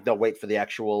 I don't think they'll wait for the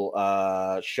actual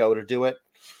show to do it.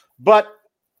 But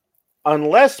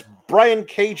unless Brian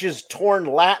Cage's torn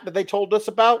lat that they told us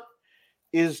about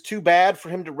is too bad for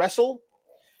him to wrestle,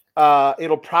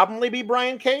 it'll probably be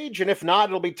Brian Cage. And if not,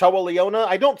 it'll be Toa Leona.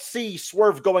 I don't see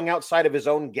Swerve going outside of his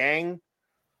own gang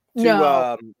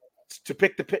to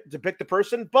pick the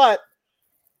person. But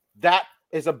that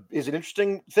is an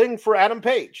interesting thing for Adam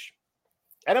Page.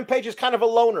 Adam Page is kind of a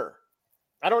loner.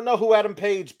 I don't know who Adam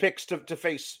Page picks to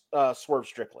face Swerve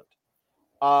Strickland.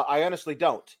 I honestly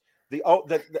don't.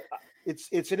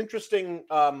 It's an interesting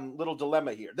little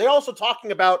dilemma here. They're also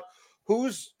talking about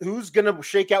who's going to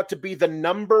shake out to be the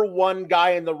number one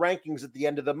guy in the rankings at the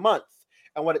end of the month.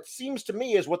 And what it seems to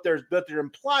me is what they're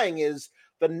implying is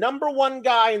the number one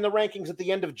guy in the rankings at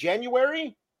the end of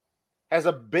January has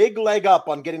a big leg up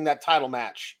on getting that title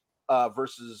match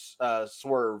versus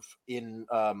Swerve in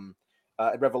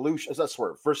Revolution. Is that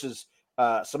Swerve versus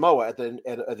Samoa at the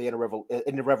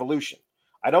end of Revolution?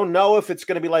 I don't know if it's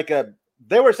going to be like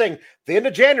they were saying the end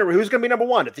of January, who's going to be number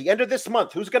one? At the end of this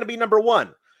month, who's going to be number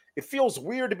one? It feels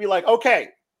weird to be like, okay,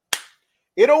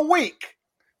 in a week,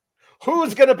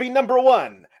 who's going to be number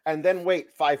one? And then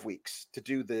wait 5 weeks to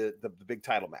do the big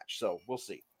title match. So we'll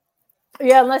see.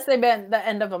 Yeah, unless they meant the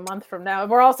end of a month from now.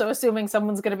 We're also assuming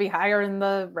someone's going to be higher in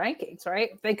the rankings, right?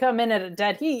 If they come in at a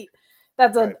dead heat,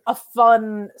 that's a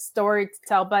fun story to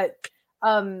tell. But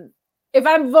if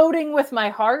I'm voting with my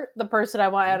heart, the person I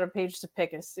want Adam Page to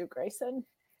pick is Stu Grayson.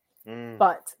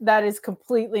 But that is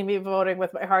completely me voting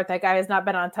with my heart. That guy has not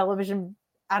been on television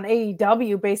on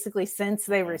AEW basically since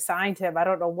they re-signed him. I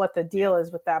don't know what the deal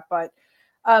is with that, but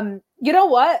you know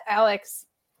what, Alex?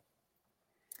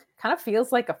 Kind of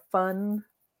feels like a fun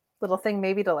little thing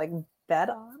maybe to like bet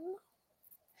on.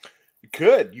 You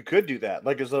could do that.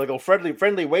 Like it's like a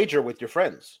friendly wager with your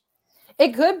friends.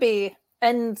 It could be.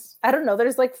 And I don't know,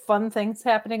 there's like fun things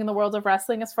happening in the world of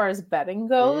wrestling as far as betting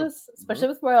goes, especially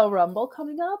with Royal Rumble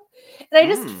coming up. And I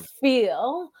just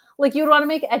feel like you would want to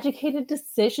make educated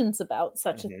decisions about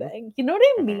such a thing. You know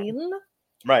what I mean?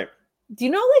 Right. Do you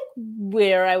know like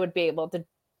where I would be able to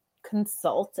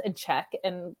consult and check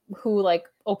and who like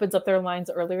opens up their lines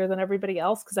earlier than everybody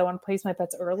else? Because I want to place my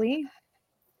bets early.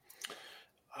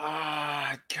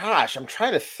 Gosh, I'm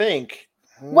trying to think.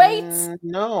 Wait.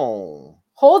 No.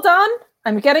 Hold on.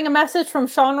 I'm getting a message from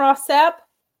Sean Ross Sapp.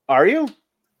 Are you?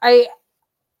 I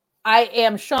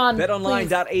am Sean.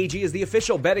 BetOnline.ag is the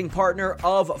official betting partner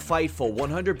of Fightful.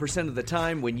 100% of the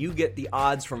time when you get the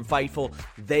odds from Fightful,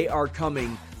 they are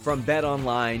coming from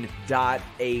BetOnline.ag.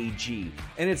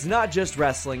 And it's not just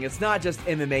wrestling, it's not just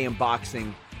MMA and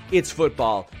boxing. It's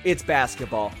football, it's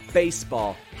basketball,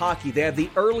 baseball, hockey. They have the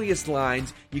earliest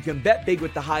lines. You can bet big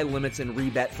with the high limits and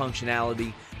rebet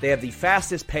functionality. They have the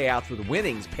fastest payouts with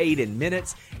winnings paid in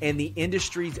minutes and the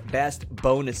industry's best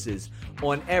bonuses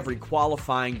on every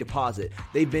qualifying deposit.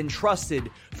 They've been trusted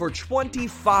for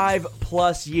 25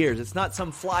 plus years. It's not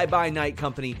some fly-by-night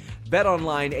company.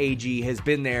 BetOnline AG has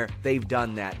been there. They've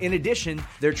done that. In addition,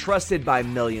 they're trusted by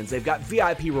millions. They've got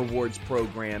VIP rewards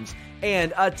programs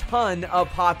and a ton of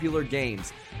popular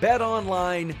games.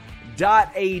 BetOnline.ag,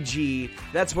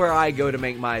 that's where I go to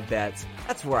make my bets.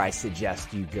 That's where I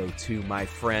suggest you go to, my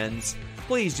friends.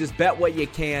 Please just bet what you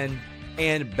can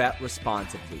and bet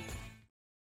responsibly.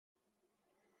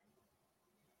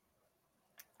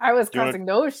 I was causing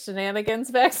those shenanigans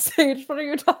backstage. What are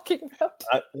you talking about?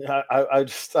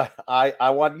 I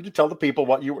want you to tell the people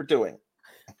what you were doing.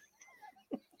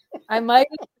 I might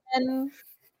have been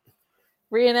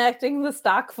reenacting the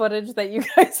stock footage that you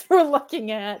guys were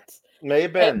looking at. May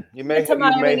have been. You may have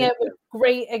it with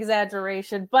great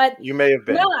exaggeration, but you may have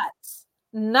been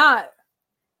not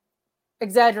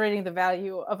exaggerating the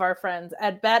value of our friends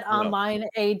at BetOnline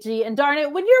AG. And darn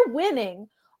it, when you're winning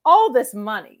all this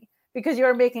money because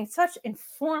you're making such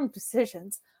informed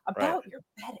decisions about your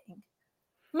betting,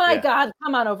 my God,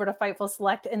 come on over to Fightful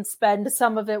Select and spend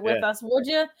some of it with us, would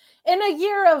you? In a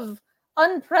year of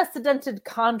unprecedented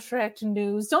contract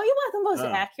news, don't you want the most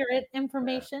accurate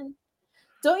information?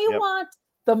 Don't you want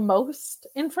the most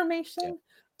information?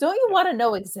 Don't you want to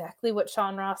know exactly what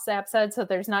Sean Ross Sapp said so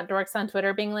there's not dorks on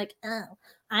Twitter being like, oh,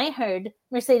 I heard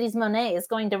Mercedes Moné is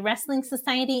going to Wrestling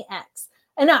Society X.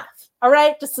 Enough. All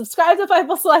right? Just subscribe to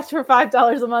Fightful Select for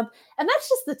 $5 a month. And that's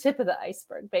just the tip of the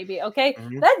iceberg, baby. Okay?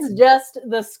 That's just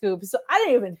the scoop. So I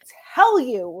didn't even tell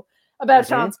you about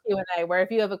Sean's Q&A, where if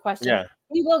you have a question,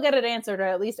 you will get it answered or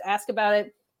at least ask about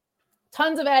it.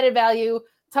 Tons of added value.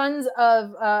 Tons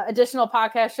of additional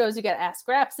podcast shows. You get Ask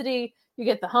Rhapsody. You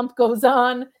get The Hump Goes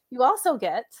On. You also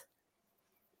get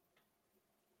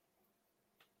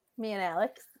me and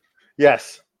Alex.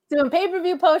 Yes. Doing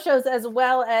pay-per-view post shows as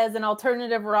well as an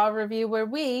alternative Raw review where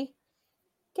we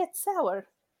get sour.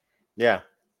 Yeah.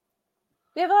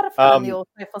 We have a lot of fun on the old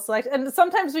Fightful Select. And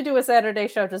sometimes we do a Saturday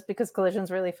show just because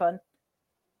Collision's really fun.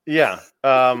 Yeah.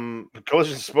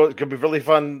 Collision's could be really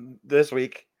fun this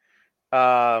week.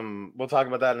 We'll talk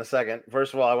about that in a second.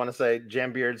 First of all, I want to say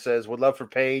Jambeard says, would love for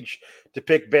Paige to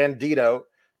pick Bandito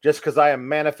just because I am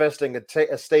manifesting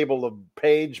a stable of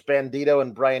Paige, Bandito,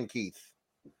 and Brian Keith.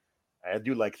 I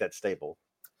do like that stable.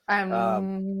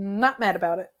 I'm not mad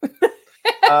about it.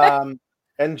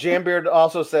 And Jambeard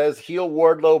also says heel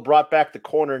Wardlow brought back the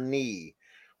corner knee.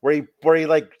 where he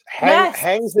like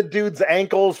hangs the dude's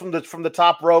ankles from the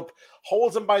top rope,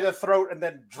 holds him by the throat, and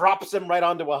then drops him right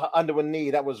onto a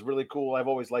knee. That was really cool. I've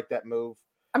always liked that move.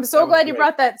 I'm so glad you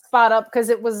brought that spot up, because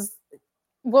it was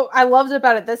what I loved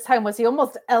about it this time was he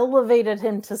almost elevated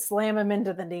him to slam him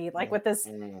into the knee, like with this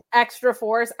extra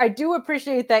force. I do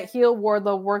appreciate that heel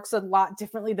Wardlow works a lot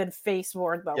differently than face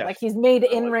Wardlow. Yes. Like he's made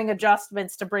in-ring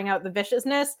adjustments to bring out the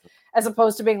viciousness, as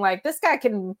opposed to being like, this guy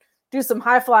can do some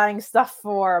high-flying stuff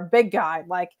for a big guy.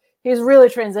 Like he's really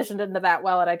transitioned into that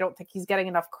well, and I don't think he's getting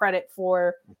enough credit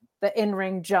for the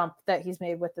in-ring jump that he's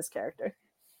made with this character.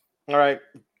 All right.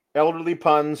 Elderly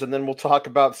puns, and then we'll talk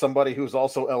about somebody who's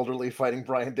also elderly fighting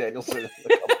Bryan Danielson in a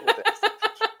couple of days.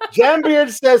 Jambeard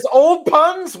says, old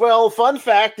puns? Well, fun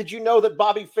fact, did you know that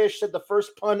Bobby Fish said the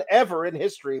first pun ever in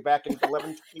history back in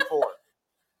 1124?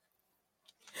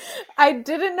 I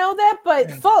didn't know that, but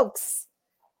folks,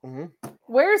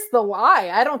 where's the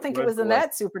lie? I don't think it was in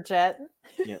that super chat.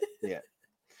 Yeah.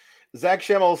 Zach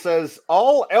Schemmel says,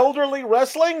 all elderly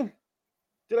wrestling?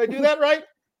 Did I do that right?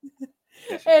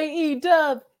 Yes,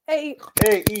 AEW.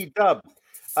 AEW.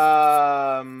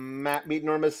 Matt Meet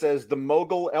Norma says the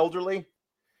mogul elderly.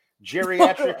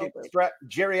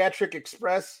 Geriatric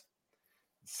Express.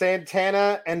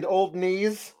 Santana and old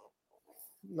knees.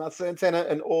 Not Santana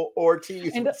and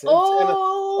Ortiz. And Santana,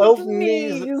 old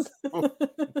knees.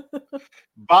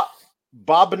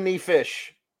 Bobney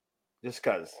Fish. Just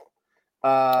cause.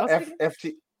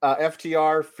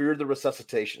 FTR feared the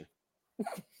resuscitation.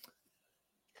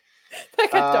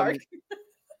 That got dark.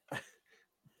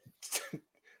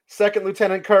 Second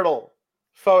Lieutenant Colonel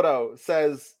photo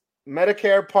says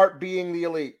Medicare Part being the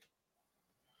elite.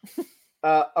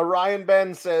 Orion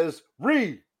Ben says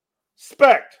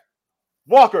respect.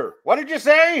 Walker, what did you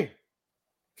say?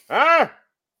 Huh?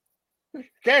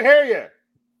 Can't hear you.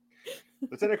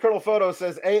 Lieutenant Colonel photo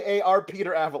says AAR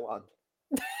Peter Avalon.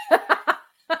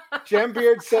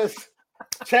 Jambeard says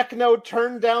Techno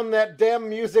turned down that damn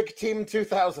music, Team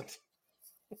 2000.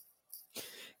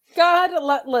 God,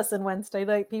 listen, Wednesday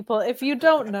night people, if you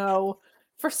don't know,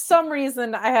 for some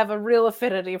reason, I have a real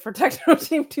affinity for Techno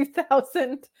Team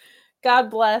 2000. God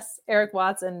bless Eric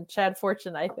Watts and Chad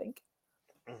Fortune, I think.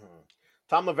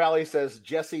 Tom LaValle says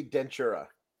Jesse Dentura.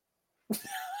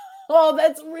 Oh,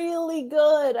 that's really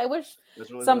good. I wish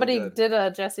somebody really did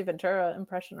a Jesse Ventura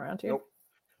impression around here. Nope.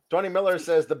 Tony Miller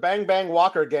says the Bang Bang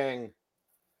Walker Gang.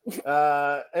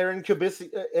 Aaron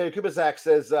Kubizak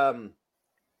says,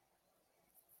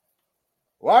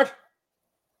 what?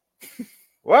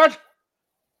 What?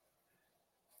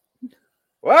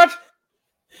 What?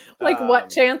 Like what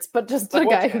chance, but just a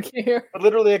guy who can't hear. But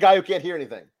literally a guy who can't hear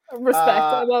anything. Respect.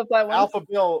 I love that one.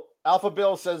 Alpha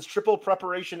Bill says triple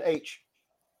preparation H.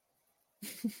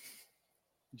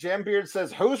 Jambeard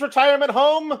says, whose retirement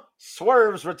home?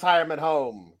 Swerve's retirement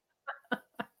home.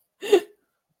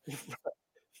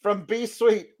 From B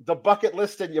Suite, the bucket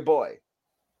list in your boy.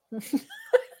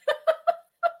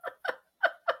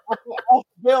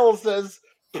 Bill says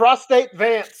prostate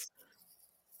Vance.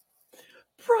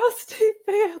 Prostate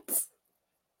Vance.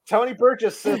 Tony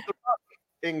Burgess says the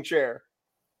rocking chair.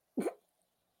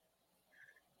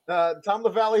 Tom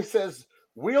LaValle says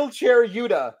wheelchair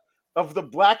Yuta of the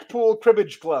Blackpool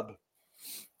Cribbage Club.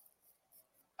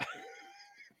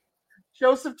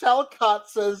 Joseph Talcott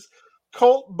says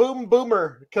Colt Boom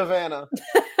Boomer Cavanna.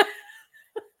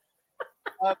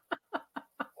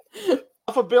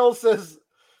 Alpha Bill says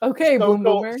okay, Boom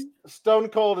Boomer. Stone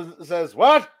Cold says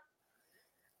what?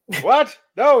 What?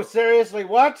 No, seriously,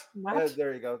 what?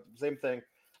 There you go. Same thing.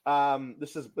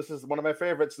 This is one of my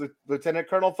favorites. Lieutenant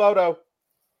Colonel photo.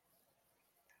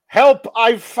 Help!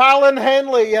 I've fallen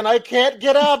Hanley and I can't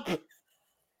get up.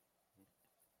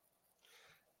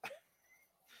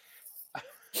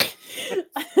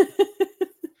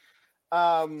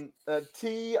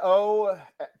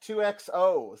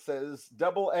 TO2XO says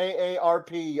double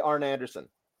AARP Arn Anderson.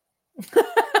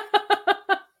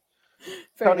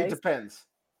 Tony nice. Depends.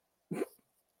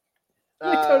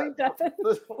 Tony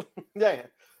Depends. Yeah.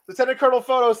 Lieutenant Colonel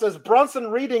photo says Bronson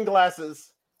reading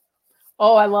glasses.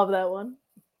 Oh, I love that one.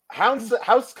 House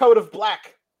coat of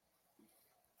black.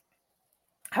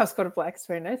 House coat of black is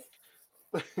very nice.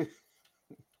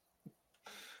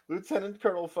 Lieutenant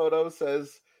Colonel photo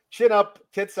says chin up,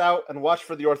 tits out, and watch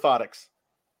for the orthotics.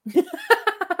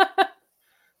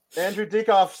 Andrew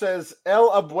Diekoff says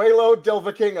El Abuelo del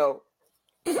Vikingo.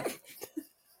 That's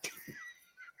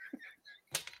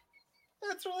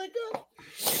really good.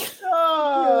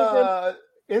 Really good.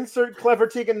 Insert clever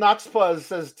Tegan Knox Puzz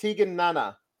says Tegan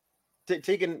Nana.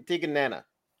 Tegan Nana.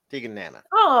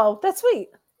 Oh, that's sweet.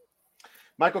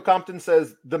 Michael Compton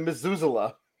says the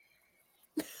Methuselah.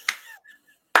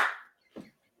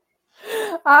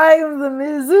 I'm the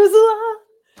Methuselah,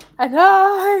 and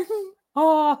I'm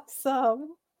awesome.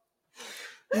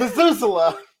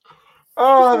 Methuselah.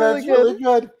 Oh, that's really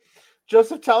good.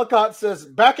 Joseph Talcott says,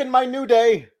 back in my new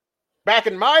day. Back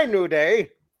in my new day.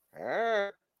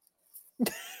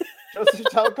 Joseph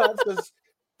Talcott says,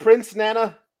 Prince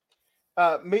Nana.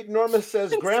 Meet Norma says,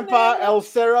 Prince Grandpa Nana. El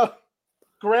Cerro.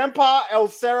 Grandpa El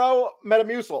Cerro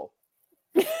Metamucil.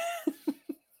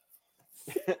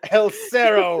 El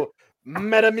Cerro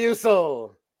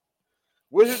Metamucil.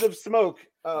 Wizard of Smoke.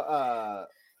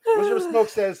 Wizard of Smoke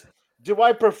says, do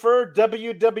I prefer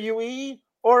WWE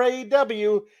or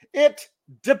AEW? It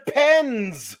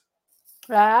depends.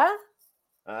 And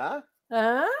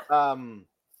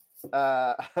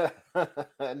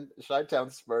Chi-Town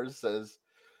Spurs says,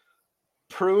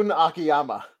 Prune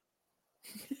Akiyama.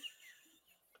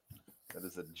 That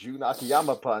is a June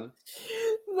Akiyama pun.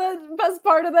 The best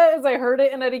part of that is I heard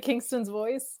it in Eddie Kingston's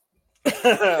voice.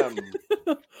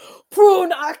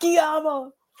 Prune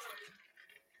Akiyama.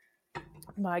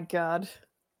 My God.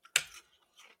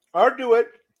 Arduit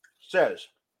says,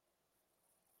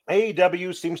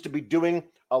 AEW seems to be doing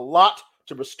a lot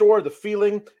to restore the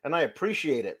feeling, and I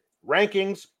appreciate it.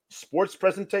 Rankings, sports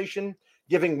presentation,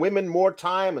 giving women more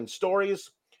time and stories.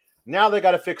 Now they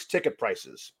got to fix ticket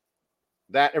prices.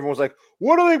 That everyone's like,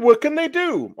 what can they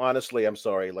do? Honestly, I'm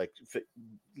sorry. Like,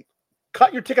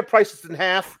 cut your ticket prices in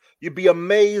half. You'd be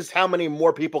amazed how many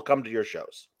more people come to your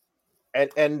shows.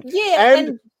 And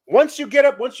once you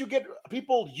get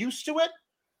people used to it,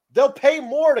 they'll pay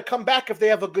more to come back if they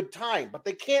have a good time. But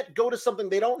they can't go to something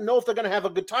they don't know if they're going to have a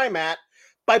good time at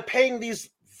by paying these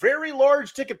very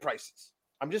large ticket prices.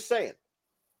 I'm just saying.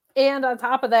 And on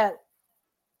top of that,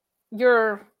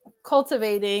 you're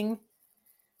cultivating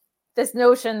this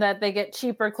notion that they get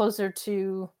cheaper closer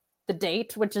to the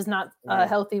date, which is not a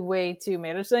healthy way to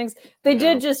manage things. They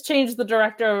did just change the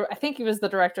director. I think he was the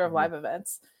director of live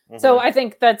events. So I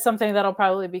think that's something that'll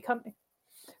probably be coming.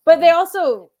 But they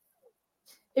also,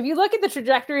 if you look at the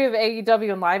trajectory of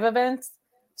AEW and live events,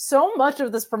 so much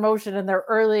of this promotion in their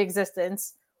early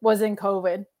existence was in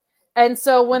COVID. And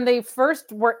so when they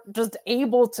first were just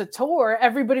able to tour,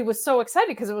 everybody was so excited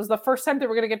because it was the first time they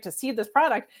were going to get to see this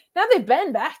product. Now they've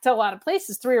been back to a lot of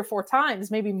places 3 or 4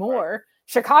 times, maybe more. Right.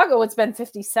 Chicago, it's been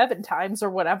 57 times or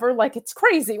whatever. Like, it's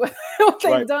crazy what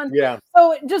they've done. Yeah.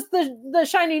 So just the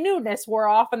shiny newness wore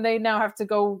off, and they now have to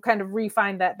go kind of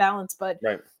refine that balance. But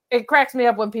it cracks me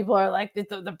up when people are like,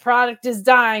 the product is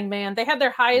dying, man. They had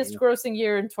their highest grossing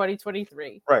year in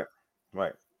 2023. Right.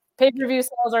 Pay-per-view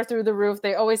sales are through the roof.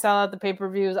 They always sell out the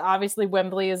pay-per-views. Obviously,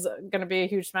 Wembley is going to be a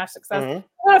huge smash success. I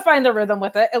want to find the rhythm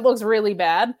with it. It looks really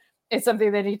bad. It's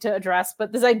something they need to address.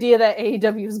 But this idea that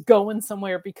AEW is going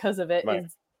somewhere because of it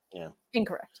is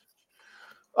incorrect.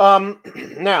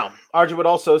 Now, Arjun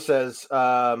also says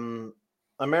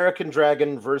American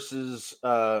Dragon versus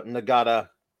Nagata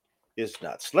is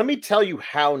nuts. Let me tell you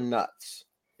how nuts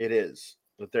it is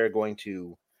that they're going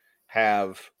to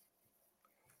have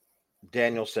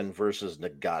Danielson versus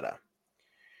Nagata.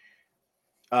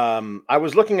 I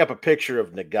was looking up a picture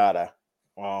of Nagata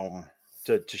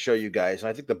to show you guys, and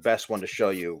I think the best one to show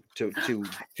you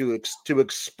to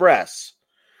express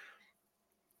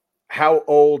how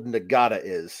old Nagata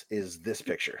is this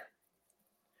picture.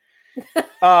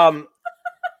 Yuji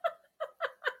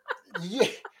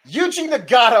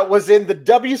Nagata was in the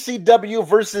WCW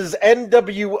versus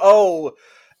NWO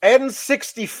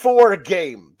N64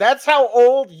 game. That's how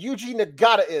old Yuji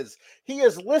Nagata is. He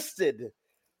is listed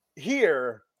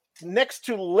here next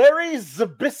to Larry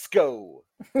Zbyszko.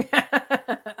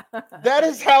 That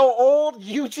is how old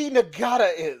Yuji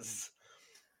Nagata is.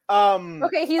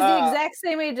 Okay, he's the exact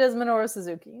same age as Minoru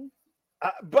Suzuki.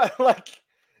 But like,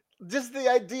 just the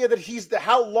idea that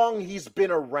how long he's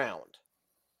been around.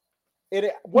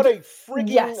 What a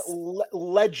freaking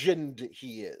legend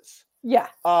he is. Yeah.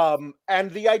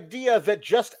 And the idea that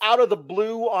just out of the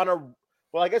blue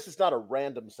I guess it's not a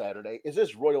random Saturday. Is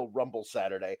this Royal Rumble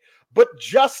Saturday? But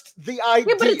just the idea.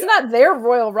 Yeah, but it's not their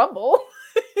Royal Rumble.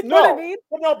 You know what I mean?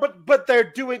 No, but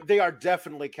they are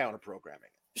definitely counter programming.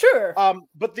 Sure.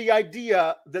 But the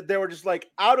idea that they were just like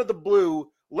out of the blue,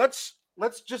 let's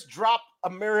just drop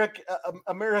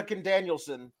American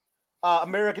Danielson,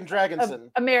 American Dragonson,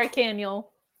 Americanial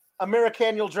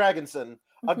Dragonson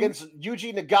against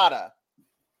Yuji Nagata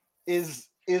is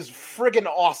friggin'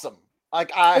 awesome.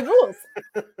 Like it rules.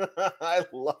 I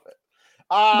love it.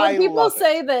 When people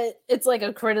say that it's like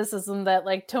a criticism that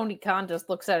like Tony Khan just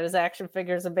looks at his action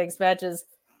figures and big matches,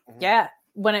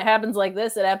 when it happens like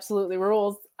this, it absolutely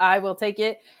rules. I will take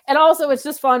it. And also, it's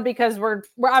just fun because we're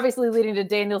obviously leading to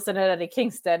Danielson and Eddie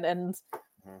Kingston, and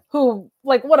who,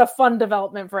 like, what a fun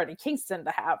development for Eddie Kingston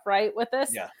to have, right, with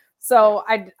this. Yeah. So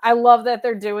I love that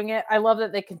they're doing it. I love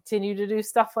that they continue to do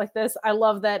stuff like this. I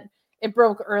love that it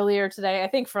broke earlier today. I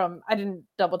think I didn't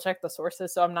double check the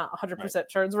sources, so I'm not 100%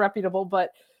 sure it's reputable, but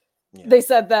they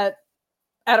said that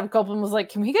Adam Copeland was like,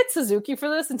 can we get Suzuki for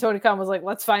this? And Tony Khan was like,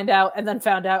 let's find out. And then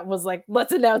found out and was like,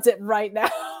 let's announce it right now.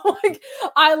 Like,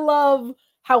 I love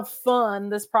how fun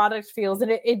this product feels.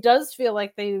 And it does feel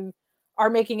like they are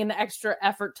making an extra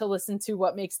effort to listen to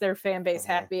what makes their fan base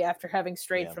happy after having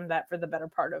strayed from that for the better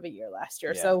part of a year last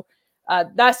year. So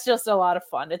that's just a lot of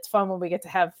fun. It's fun when we get to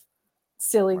have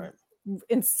silly,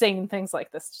 insane things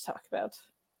like this to talk about.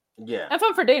 Yeah. And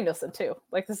fun for Danielson too.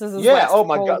 Like, this is his oh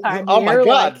my god. Oh my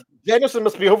god. Like, Danielson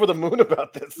must be over the moon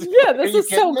about this. Yeah, this is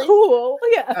so cool.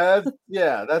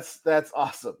 Yeah. That's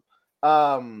awesome.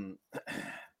 Another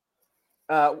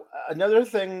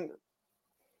thing.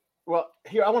 Well,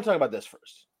 here I want to talk about this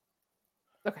first.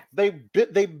 Okay.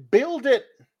 They build it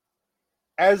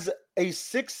as a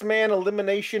 6-man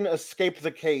elimination escape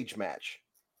the cage match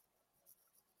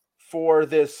for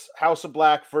this House of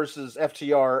Black versus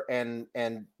FTR and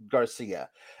Garcia.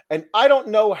 And I don't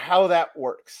know how that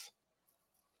works.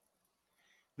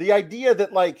 The idea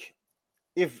that, like,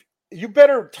 if you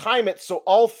better time it so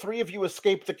all 3 of you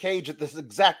escape the cage at this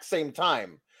exact same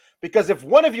time, because if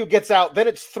one of you gets out, then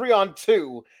it's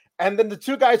 3-on-2, and then the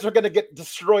 2 guys are going to get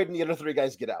destroyed and the other 3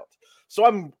 guys get out. So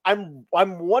I'm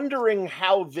wondering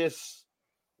how this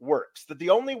works. That the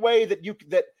only way that you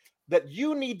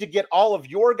need to get all of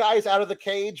your guys out of the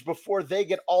cage before they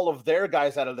get all of their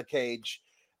guys out of the cage,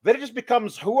 then it just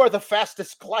becomes, who are the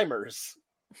fastest climbers?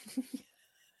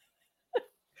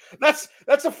 That's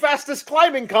a fastest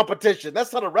climbing competition.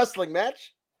 That's not a wrestling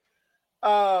match.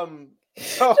 So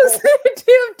just the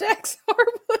idea of Dax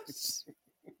Harbush.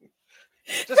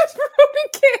 Just Brody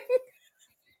King.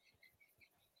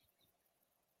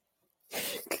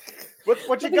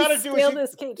 What you gotta do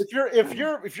is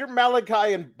if you're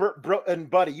Malachi and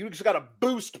Buddy, you just gotta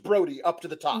boost Brody up to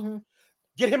the top. Mm-hmm.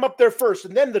 Get him up there first,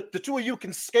 and then the 2 of you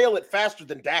can scale it faster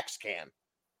than Dax can.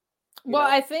 Well,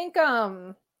 I think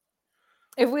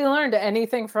if we learned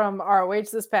anything from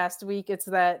ROH this past week, it's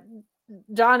that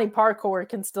Johnny Parkour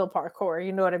can still parkour.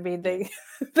 You know what I mean? They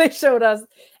showed us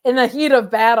in the heat of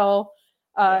battle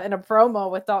in a promo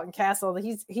with Dalton Castle.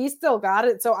 He's still got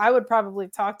it. So I would probably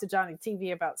talk to Johnny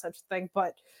TV about such a thing.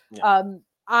 But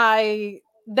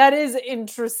that is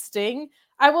interesting.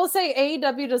 I will say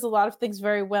AEW does a lot of things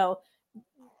very well.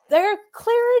 Their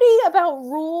clarity about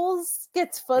rules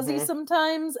gets fuzzy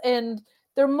sometimes, and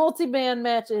their multi-man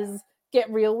matches get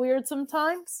real weird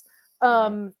sometimes.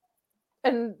 And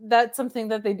that's something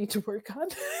that they need to work on.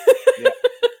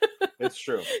 It's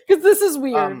true. Because this is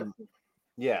weird.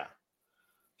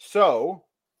 So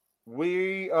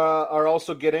we are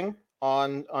also getting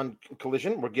on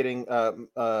Collision. We're getting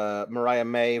Mariah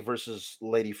May versus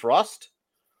Lady Frost,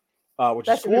 which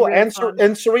is cool.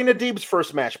 And Serena Deeb's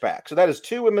first match back. So that is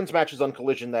 2 women's matches on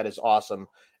Collision. That is awesome.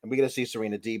 And we get to see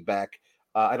Serena Deeb back.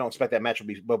 I don't expect that match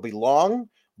will be long,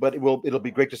 but it'll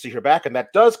be great to see her back. And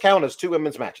that does count as 2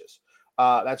 women's matches.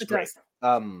 That's great.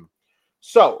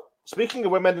 So speaking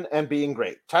of women and being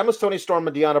great, Timeless Toni Storm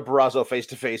and Deonna Purrazzo face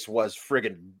to face was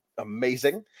friggin'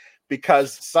 amazing,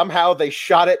 because somehow they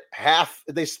shot it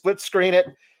they split screen it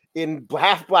in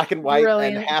half black and white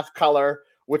and half color,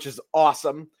 which is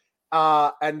awesome.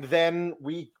 And then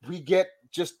we get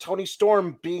just Toni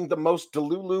Storm being the most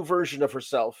Delulu version of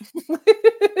herself.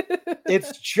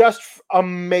 It's just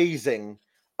amazing.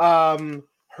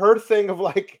 Her thing of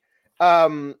like,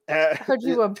 I heard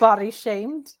you were body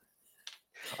shamed.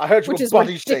 I heard you were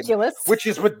body shamed, which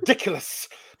is ridiculous,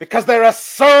 because there are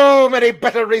so many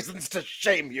better reasons to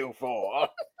shame you for.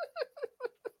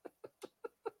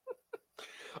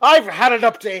 I've had it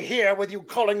up to here with you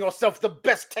calling yourself the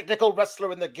best technical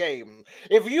wrestler in the game.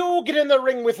 If you get in the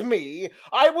ring with me,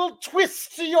 I will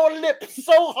twist your lips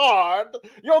so hard,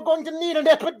 you're going to need an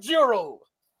epidural.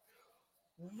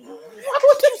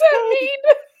 What does that mean?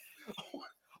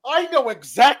 I know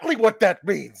exactly what that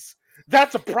means.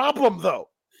 That's a problem, though.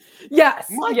 Yes.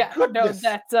 My No, goodness.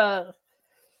 that's but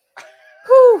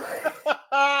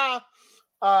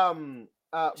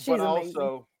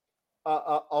also,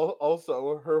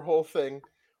 also her whole thing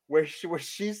where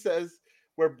she says,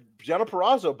 where Deonna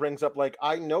Purrazzo brings up, like,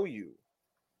 I know you,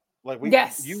 like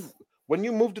when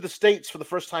you moved to the States for the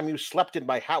first time, you slept in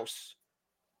my house.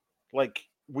 Like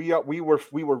we were.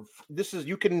 This is,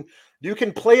 you can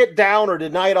play it down or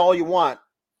deny it all you want.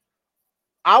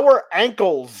 Our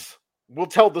ankles will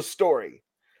tell the story.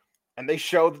 And they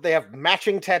show that they have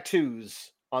matching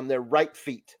tattoos on their right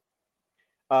feet,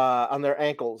 on their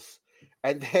ankles.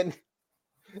 And then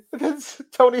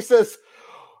Tony says,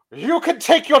 "You can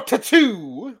take your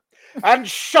tattoo and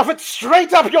shove it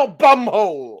straight up your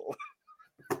bumhole."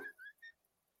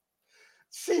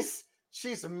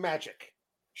 She's magic.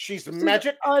 She's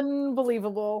magic.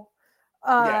 Unbelievable.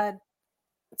 Yeah.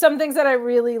 Some things that I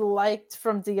really liked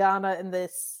from Deanna in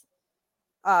this,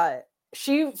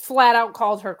 she flat out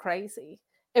called her crazy.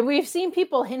 And we've seen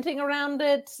people hinting around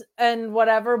it and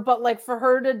whatever, but like for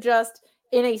her to just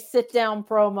in a sit down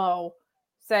promo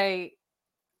say,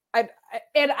 I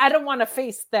don't want to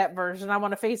face that version. I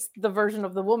want to face the version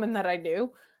of the woman that I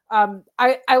knew.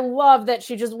 I love that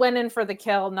she just went in for the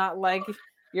kill, not like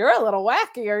you're a little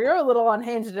wacky or you're a little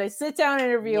unhinged. I sit down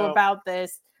interview about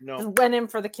this. Just went in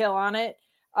for the kill on it.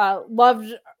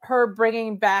 Loved her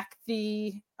bringing back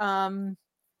the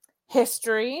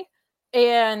history,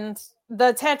 and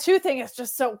the tattoo thing is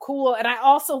just so cool. And I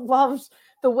also loved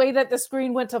the way that the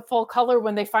screen went to full color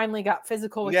when they finally got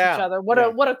physical with each other. What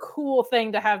a cool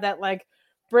thing to have that like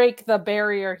break the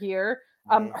barrier here.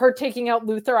 Her taking out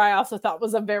Luther, I also thought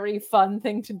was a very fun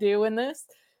thing to do in this.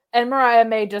 And Mariah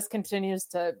May just continues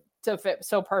to fit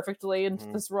so perfectly into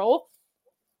this role.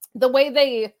 The way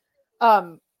they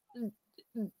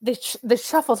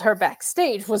shuffled her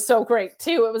backstage was so great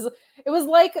too. It was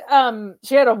like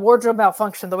she had a wardrobe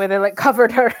malfunction, the way they like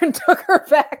covered her and took her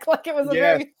back. Like it was a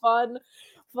very fun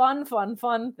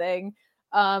thing.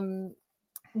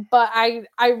 But I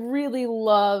really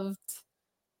loved.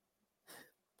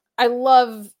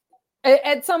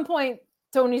 At some point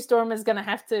Toni Storm is going to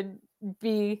have to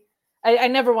be. I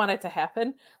never want it to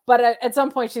happen, but at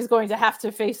some point she's going to have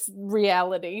to face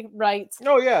reality, right?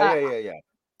 Oh yeah.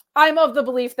 I'm of the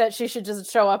belief that she should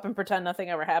just show up and pretend nothing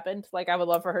ever happened. Like, I would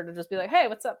love for her to just be like, "Hey,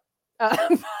 what's up?"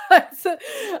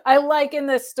 I like in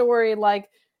this story, like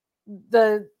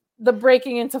the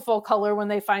breaking into full color when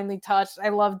they finally touched. I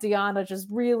love Deanna just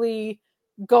really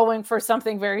going for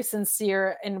something very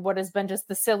sincere in what has been just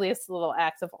the silliest little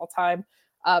act of all time.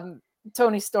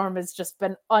 Toni Storm has just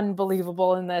been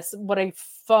unbelievable in this. What a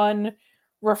fun,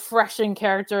 refreshing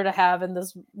character to have in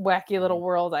this wacky little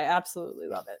world. I absolutely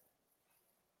love it.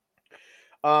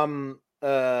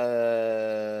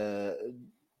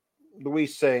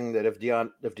 Luis saying that if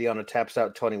Deanna taps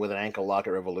out Tony with an ankle lock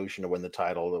at Revolution to win the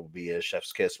title, it will be a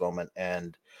chef's kiss moment.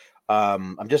 And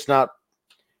I'm just not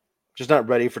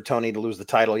ready for Tony to lose the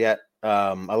title yet.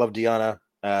 I love Deanna.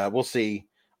 We'll see.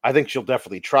 I think she'll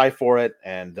definitely try for it,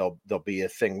 and there'll be a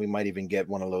thing. We might even get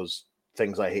one of those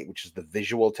things I hate, which is the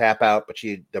visual tap out, but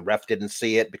the ref didn't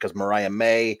see it because Mariah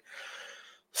May.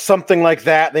 Something like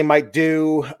that they might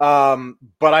do.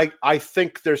 But I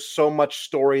think there's so much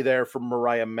story there for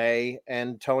Mariah May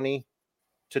and Tony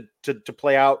to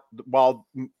play out while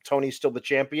Tony's still the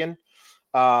champion.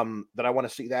 That I want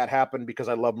to see that happen because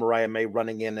I love Mariah May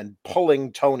running in and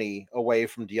pulling Tony away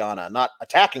from Deanna, not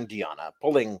attacking Deanna,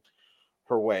 pulling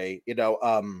her way.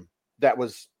 That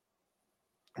was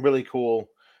really cool.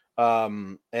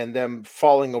 And them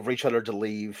falling over each other to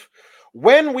leave.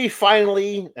 When we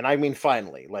finally, and I mean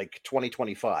finally, like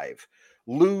 2025,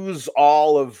 lose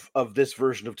all of this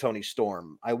version of Toni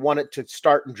Storm, I want it to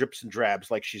start in drips and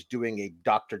drabs, like she's doing a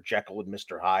Dr. Jekyll and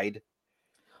Mr. Hyde.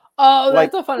 Oh,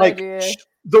 that's a fun idea.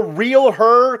 The real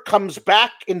her comes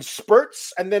back in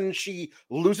spurts, and then she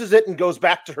loses it and goes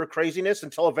back to her craziness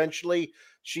until eventually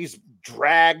she's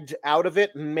dragged out of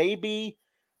it. And maybe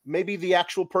the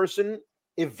actual person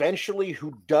eventually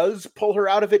who does pull her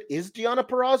out of it is Deonna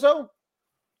Purrazzo.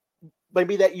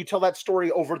 Maybe that you tell that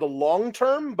story over the long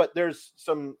term, but there's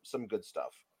some good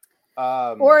stuff.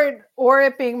 Or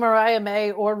it being Mariah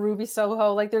May or Ruby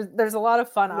Soho. Like there's a lot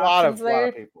of fun options there.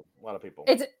 A lot of people.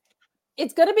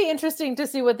 It's going to be interesting to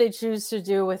see what they choose to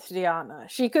do with Deanna.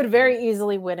 She could very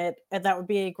easily win it, and that would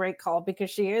be a great call because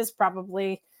she is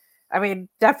probably,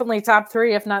 definitely top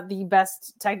 3, if not the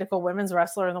best technical women's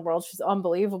wrestler in the world. She's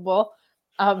unbelievable.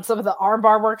 Some of the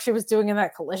armbar work she was doing in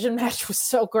that collision match was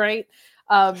so great.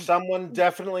 Someone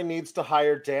definitely needs to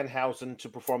hire Danhausen to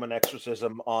perform an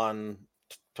exorcism on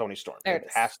Toni Storm. It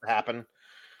has to happen.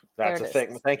 That's a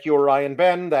thing. Thank you, Orion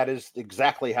Ben. That is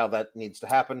exactly how that needs to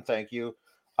happen. Thank you.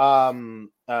 Cyclo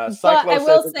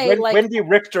says say, Wendy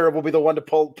Richter will be the one to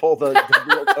pull the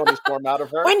real Toni Storm out of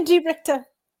her. Wendy Richter.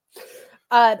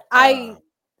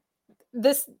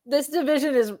 This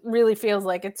division really feels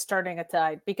like it's starting a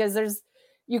tide because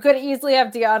you could easily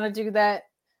have Deanna do that.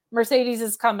 Mercedes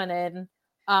is coming in.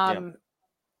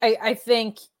 I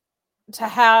think to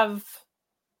have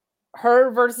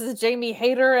her versus Jamie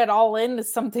Hayter at All In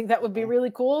is something that would be really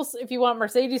cool. So if you want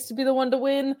Mercedes to be the one to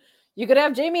win, you could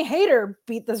have Jamie Hayter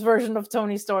beat this version of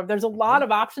Toni Storm. There's a lot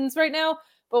of options right now,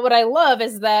 but what I love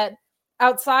is that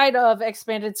outside of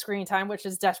expanded screen time, which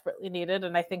is desperately needed,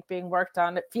 and I think being worked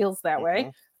on, it feels that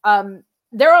way.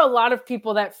 There are a lot of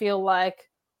people that feel like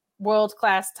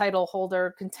world-class title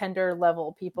holder, contender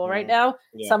level people right now.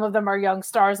 Yeah. Some of them are young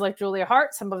stars like Julia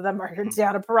Hart. Some of them are your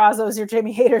Deonna Purrazzo's, your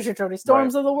Jamie Hayters, your Toni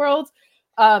Storms of the world.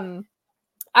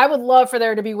 I would love for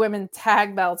there to be women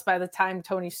tag belts by the time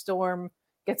Toni Storm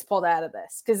gets pulled out of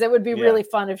this, because it would be really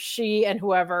fun if she and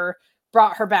whoever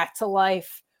brought her back to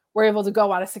life were able to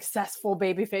go on a successful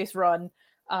babyface run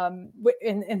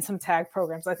in some tag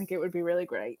programs. I think it would be really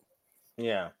great.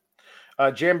 Yeah.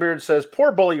 Jambeard says,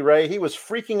 poor Bully Ray. He was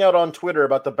freaking out on Twitter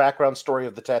about the background story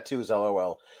of the tattoos,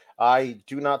 LOL. I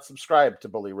do not subscribe to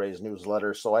Bully Ray's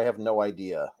newsletter, so I have no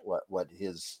idea what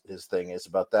his thing is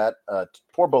about that.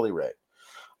 Poor Bully Ray.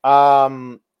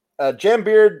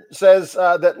 Jambeard says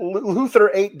that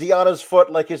Luther ate Deanna's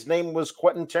foot like his name was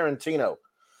Quentin Tarantino.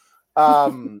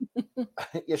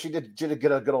 Yeah, she did get a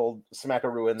good old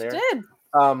smackaroo in there. She did.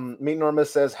 Meet Norma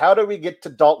says, how do we get to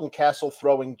Dalton Castle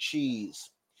throwing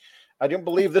cheese? I don't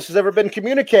believe this has ever been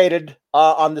communicated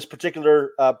on this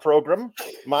particular program,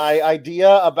 my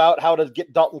idea about how to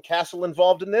get Dalton Castle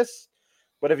involved in this.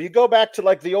 But if you go back to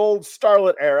like the old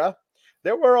Starlet era,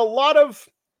 there were a lot of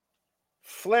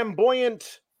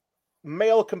flamboyant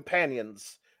male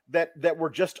companions that were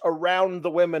just around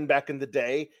the women back in the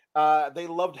day. They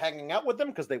loved hanging out with them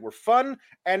because they were fun,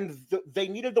 and they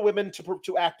needed the women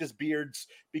to act as beards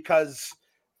because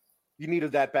you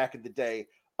needed that back in the day.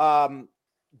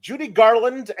 Judy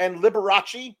Garland and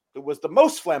Liberace, who was the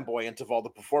most flamboyant of all the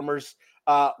performers,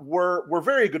 were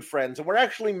very good friends and were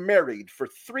actually married for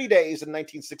 3 days in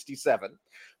 1967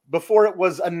 before it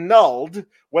was annulled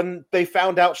when they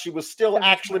found out she was still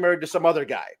actually married to some other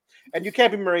guy. And you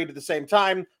can't be married at the same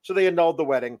time, so they annulled the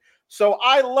wedding. So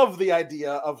I love the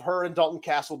idea of her and Dalton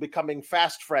Castle becoming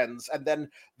fast friends, and then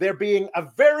there being a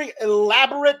very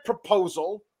elaborate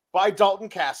proposal by Dalton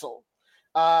Castle.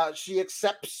 She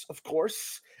accepts, of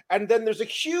course, and then there's a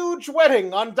huge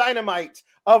wedding on Dynamite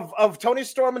of Toni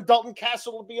Storm and Dalton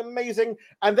Castle. Will be amazing.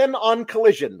 And then on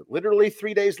Collision, literally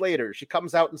 3 days later, she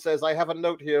comes out and says, "I have a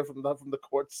note here from the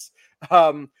courts.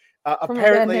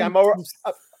 Apparently, I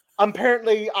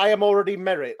am already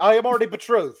married. I am already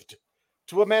betrothed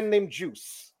to a man named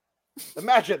Juice."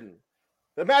 Imagine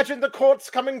the courts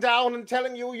coming down and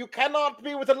telling you cannot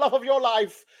be with the love of your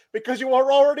life because you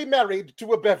are already married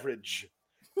to a beverage.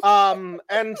 And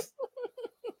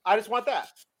I just want that.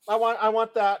 I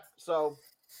want that. So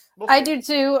I do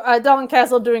too. Dalton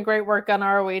Castle doing great work on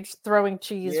ROH, throwing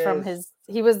cheese from his.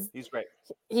 He's great.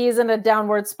 He's in a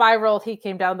downward spiral. He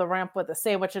came down the ramp with a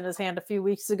sandwich in his hand a few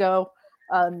weeks ago.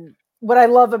 What I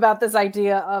love about this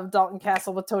idea of Dalton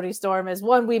Castle with Toni Storm is,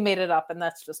 one, we made it up, and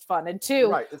that's just fun. And two,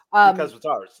 right, because it's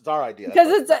ours. It's our idea.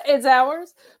 Because it's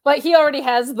ours. But he already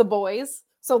has the boys.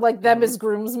 So like them as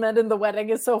groomsmen in the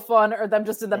wedding is so fun, or them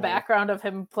just in the background of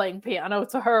him playing piano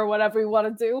to her, or whatever you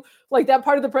want to do. Like that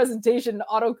part of the presentation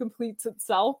auto completes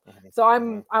itself. So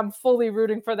I'm fully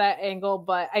rooting for that angle,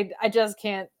 but I just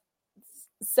can't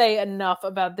say enough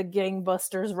about the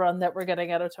gangbusters run that we're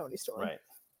getting out of Toni Storm. Right.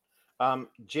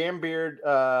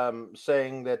 Jambeard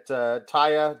saying that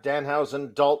Taya,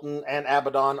 Danhausen, Dalton, and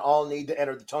Abaddon all need to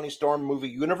enter the Toni Storm movie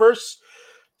universe.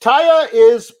 Taya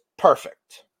is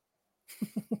perfect.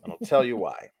 And I'll tell you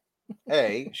why.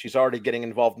 A, she's already getting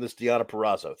involved in this Deonna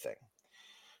Purrazzo thing.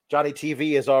 Johnny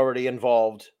TV is already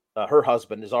involved. Her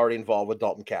husband is already involved with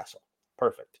Dalton Castle.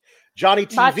 Perfect. Johnny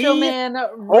TV. Macho Man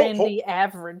Randy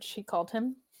Average, he called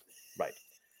him. Right.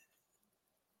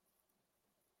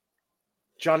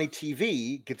 Johnny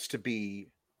TV gets to be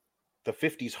the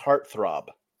 50s heartthrob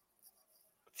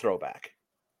throwback.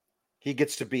 He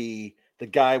gets to be the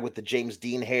guy with the James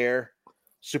Dean hair,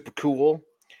 super cool.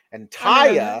 And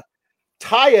Taya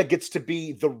gets to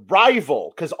be the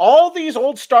rival, because all these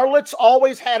old starlets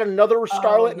always had another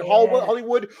starlet in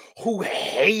Hollywood who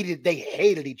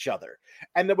hated each other.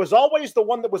 And there was always the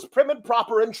one that was prim and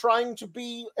proper and trying to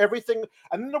be everything.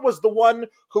 And then there was the one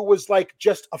who was like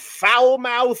just a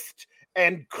foul-mouthed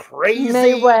and crazy.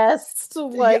 Mae West.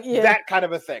 That kind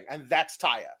of a thing. And that's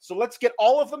Taya. So let's get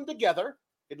all of them together.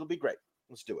 It'll be great.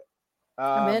 Let's do it.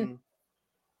 I'm in.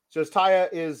 So Taya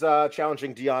is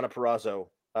challenging Deonna Purrazzo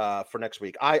for next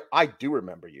week. I do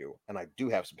remember you, and I do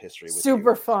have some history with you.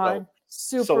 Super fun.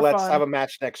 So let's have a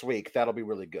match next week. That'll be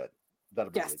really good. That'll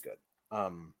be really good.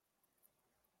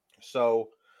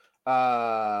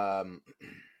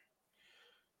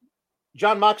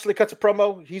 John Moxley cuts a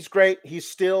promo. He's great. He's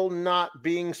still not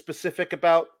being specific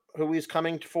about who he's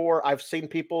coming for. I've seen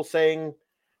people saying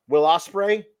Will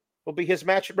Ospreay will be his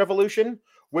match at Revolution,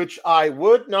 which I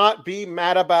would not be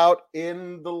mad about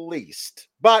in the least.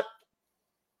 But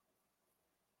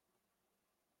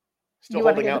Still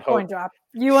holding out hope. Drop.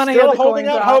 You want to hear the coin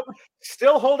drop?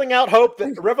 Still holding out hope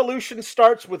that Revolution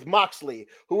starts with Moxley,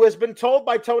 who has been told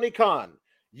by Tony Khan,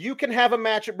 you can have a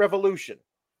match at Revolution.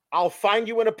 I'll find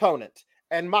you an opponent.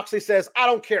 And Moxley says, I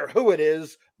don't care who it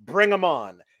is, bring him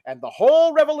on. And the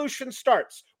whole Revolution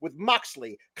starts with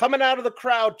Moxley coming out of the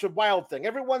crowd to Wild Thing.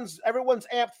 Everyone's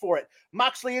amped for it.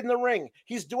 Moxley in the ring.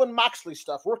 He's doing Moxley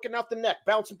stuff, working out the neck,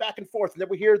 bouncing back and forth. And then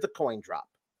we hear the coin drop.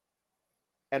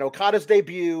 And Okada's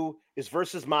debut is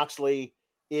versus Moxley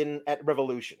at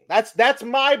Revolution. That's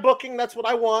my booking. That's what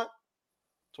I want.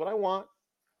 That's what I want.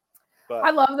 But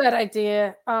I love that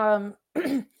idea.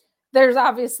 There's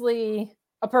obviously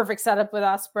a perfect setup with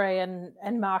Ospreay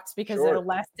and Mox because they're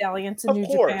last stallion to New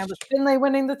Japan with Finlay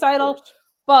winning the title.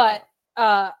 But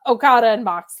Okada and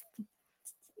Mox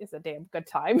is a damn good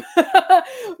time.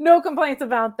 No complaints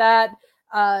about that.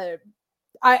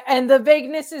 And the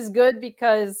vagueness is good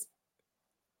because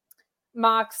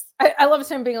Mox, I love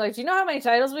him being like, do you know how many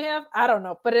titles we have? I don't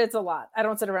know, but it's a lot. I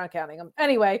don't sit around counting them.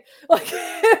 Anyway, like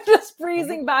just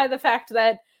breezing by the fact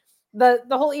that the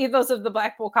whole ethos of the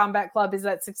Blackpool Combat Club is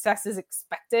that success is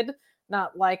expected,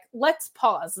 not like, let's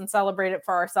pause and celebrate it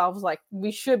for ourselves. Like we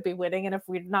should be winning. And if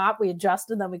we're not, we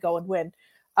adjust and then we go and win.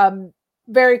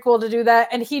 Very cool to do that.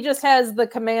 And he just has the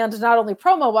command, not only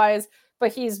promo wise,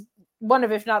 but he's one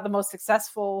of, if not the most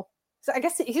successful. So I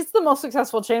guess he's the most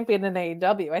successful champion in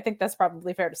AEW. I think that's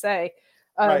probably fair to say.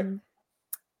 Right.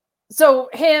 So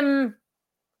him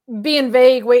being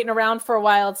vague, waiting around for a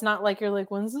while, it's not like you're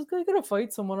like, when's this guy gonna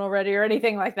fight someone already or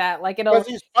anything like that. Like it'll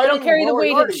carry the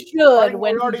weight it should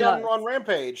when he does. On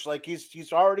Rampage. Like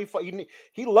he's already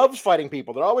he loves fighting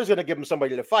people. They're always going to give him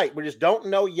somebody to fight. We just don't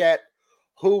know yet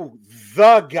who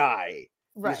the guy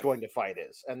he's going to fight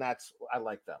is, and I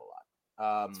like that a lot.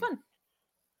 It's fun.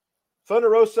 Thunder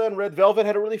Rosa and Red Velvet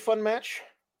had a really fun match.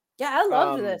 Yeah, I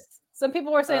loved this. Some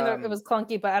people were saying that it was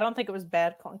clunky, but I don't think it was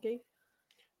bad clunky.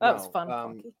 That was fun.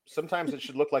 Clunky. Sometimes it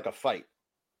should look like a fight.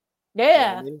 Yeah, you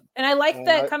know what I mean? And I like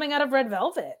that coming out of Red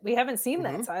Velvet. We haven't seen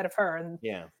that side of her, and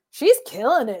she's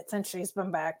killing it since she's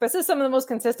been back. This is some of the most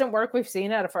consistent work we've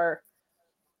seen out of her.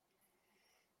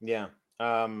 Yeah.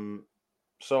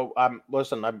 So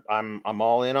listen, I'm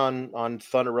all in on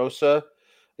Thunder Rosa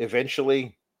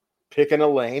eventually picking a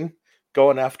lane,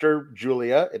 going after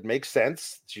Julia. It makes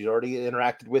sense. She's already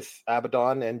interacted with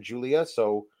Abaddon and Julia,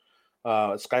 so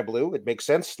Sky Blue. It makes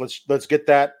sense. Let's get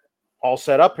that all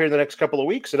set up here in the next couple of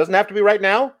weeks. It doesn't have to be right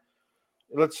now.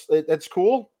 It's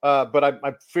cool. But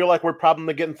I feel like we're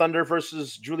probably getting Thunder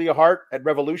versus Julia Hart at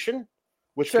Revolution,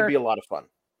 which could be a lot of fun.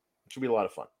 It should be a lot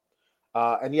of fun.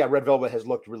 And yeah, Red Velvet has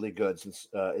looked really good since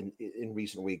in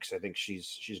recent weeks. I think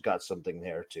she's got something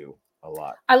there too. A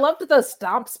lot. I loved the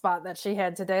stomp spot that she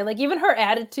had today. Like even her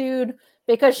attitude,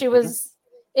 because she was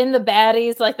in the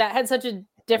baddies, like that had such a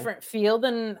different feel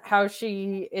than how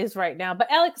she is right now.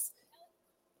 But Alex,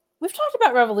 we've talked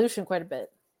about Revolution quite a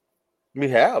bit. We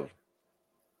have.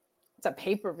 It's a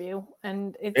pay-per-view,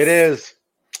 and it is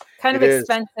kind of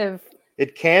expensive.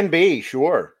 It can be,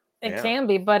 sure. It can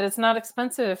be, but it's not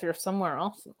expensive if you're somewhere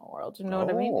else in the world. You know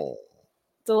what I mean?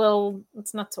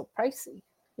 It's not so pricey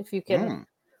if you can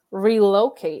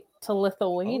relocate to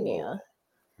Lithuania.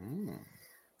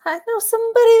 I know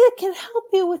somebody that can help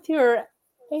you with your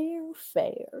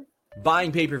airfare.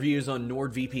 Buying pay-per-views on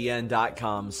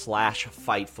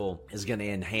NordVPN.com/Fightful is going to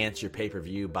enhance your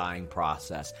pay-per-view buying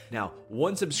process. Now,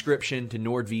 one subscription to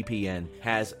NordVPN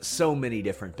has so many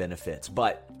different benefits,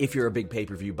 but if you're a big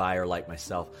pay-per-view buyer like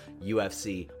myself,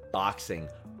 UFC, boxing,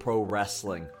 pro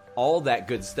wrestling, all that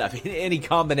good stuff, any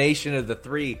combination of the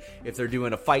three, if they're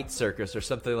doing a fight circus or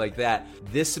something like that,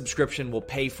 this subscription will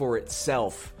pay for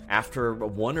itself after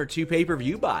one or two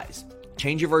pay-per-view buys.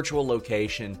 Change your virtual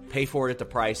location, pay for it at the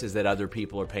prices that other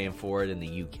people are paying for it in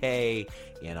the UK,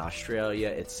 in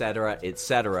Australia,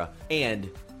 etc., and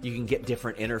you can get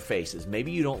different interfaces.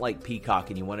 Maybe you don't like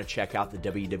Peacock and you want to check out the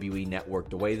WWE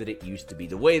Network the way that it used to be,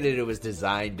 the way that it was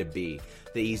designed to be,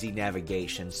 the easy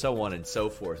navigation, so on and so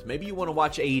forth. Maybe you want to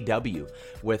watch AEW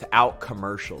without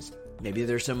commercials. Maybe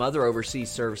there's some other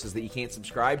overseas services that you can't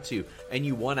subscribe to and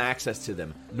you want access to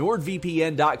them.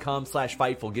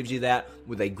 NordVPN.com/Fightful gives you that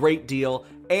with a great deal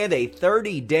and a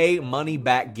 30-day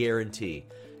money-back guarantee.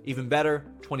 Even better,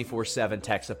 24/7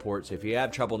 tech support, so if you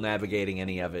have trouble navigating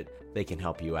any of it, they can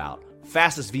help you out.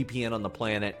 Fastest VPN on the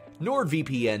planet,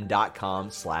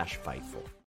 NordVPN.com/Fightful.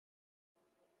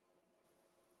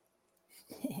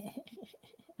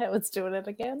 That was doing it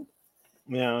again.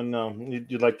 Yeah, no,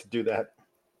 you'd like to do that.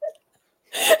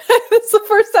 It's the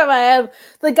first time I have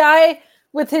the guy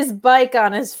with his bike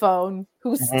on his phone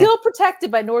who's still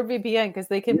protected by NordVPN because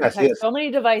they can protect so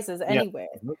many devices anywhere.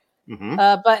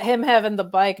 Mm-hmm. But him having the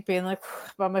bike, being like,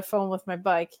 I'm on my phone with my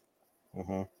bike.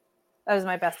 Mm-hmm. That was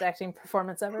my best acting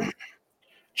performance ever.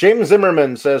 James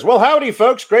Zimmerman says, well, howdy,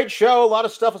 folks. Great show. A lot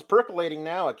of stuff is percolating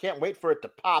now. I can't wait for it to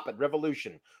pop at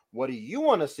Revolution. What do you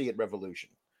want to see at Revolution?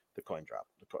 The coin drop.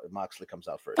 Moxley comes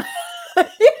out first.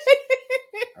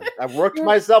 I've worked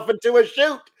myself into a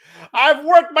shoot.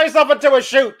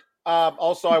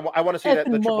 Also, I want to see the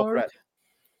triple threat.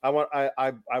 I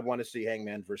want to see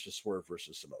Hangman versus Swerve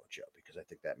versus Samoa Joe, because I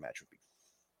think that match would be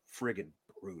friggin'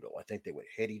 brutal. I think they would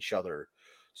hit each other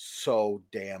so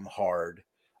damn hard.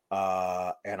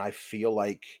 And I feel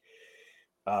like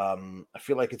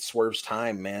it's Swerve's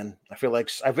time, man. I feel like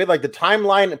the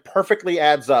timeline perfectly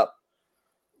adds up,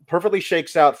 perfectly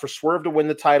shakes out for Swerve to win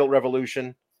the title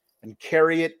Revolution and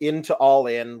carry it into All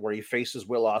In, where he faces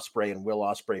Will Ospreay and Will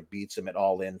Ospreay beats him at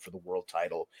All In for the world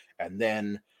title. And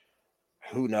then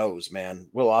who knows, man?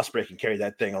 Will Ospreay can carry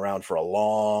that thing around for a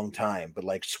long time. But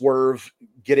like Swerve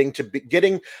getting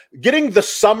the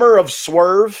summer of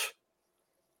Swerve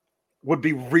would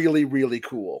be really, really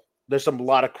cool. There's a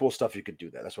lot of cool stuff you could do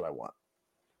there. That's what I want.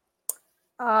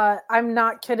 I'm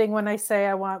not kidding when I say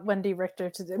I want Wendy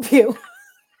Richter to debut.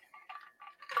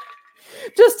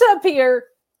 Just to appear.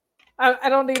 I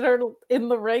don't need her in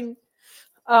the ring.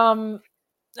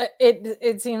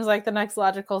 It seems like the next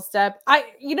logical step.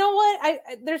 You know what?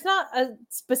 There's not a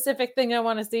specific thing I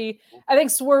want to see. I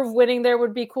think Swerve winning there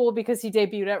would be cool because he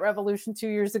debuted at Revolution 2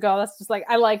 years ago. That's just like,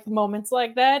 I like moments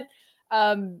like that.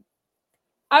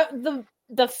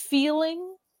 The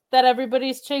feeling that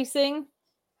everybody's chasing,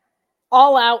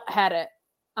 All Out had it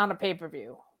on a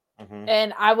pay-per-view. Mm-hmm.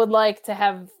 And I would like to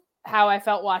have how I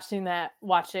felt watching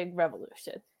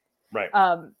Revolution. Right.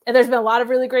 And there's been a lot of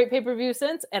really great pay-per-view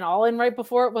since, and All In right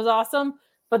before it was awesome,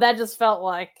 but that just felt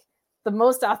like the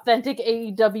most authentic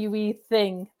AEW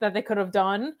thing that they could have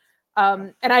done.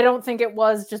 And I don't think it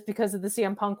was just because of the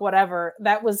CM Punk whatever.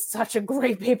 That was such a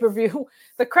great pay-per-view.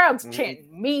 The crowd's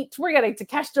chanting meat. We're getting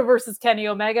Takeshita versus Kenny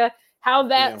Omega. How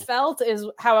that felt is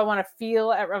how I want to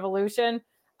feel at Revolution.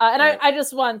 And right.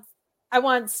 I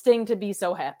want Sting to be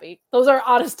so happy. Those are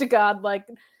honest to God, like,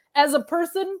 as a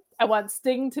person, I want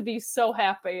Sting to be so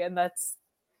happy, and that's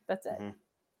it.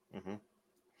 Mm-hmm.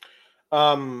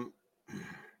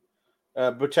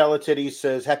 Butella Titty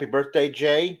says, happy birthday,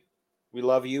 Jay. We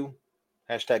love you.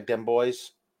 Hashtag dem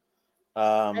boys.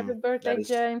 Happy birthday,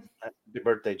 Jay. Happy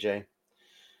birthday, Jay.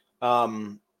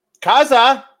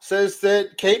 Kaza says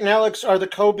that Kate and Alex are the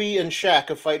Kobe and Shaq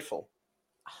of Fightful.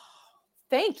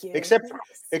 Thank you.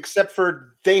 Except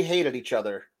for they hated each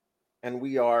other. And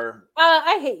we are...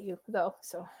 I hate you, though,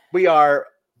 so... We are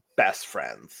best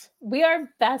friends. We are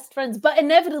best friends, but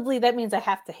inevitably that means I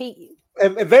have to hate you.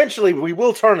 Eventually, we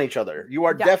will turn each other. You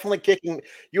are definitely kicking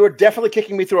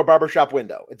me through a barbershop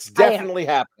window. It's definitely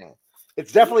happening.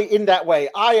 It's definitely in that way.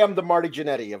 I am the Marty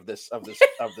Jannetty of this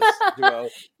duo.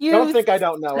 Don't think I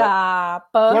don't know it.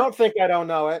 Don't think I don't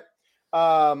know it.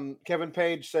 Kevin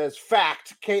Page says,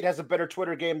 fact, Kate has a better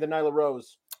Twitter game than Nyla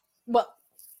Rose. Well,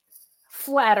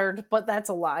 flattered, but that's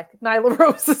a lie. Nyla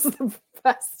Rose is the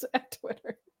best at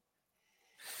Twitter.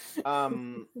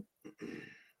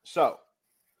 So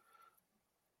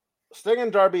Sting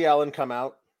and Darby Allin come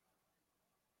out.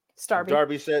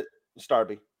 Darby said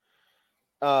Starby.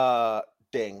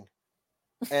 Ding.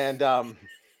 And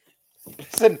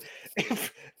listen,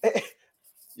 if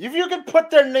you can put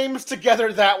their names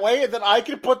together that way, then I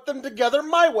can put them together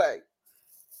my way.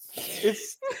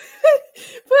 It's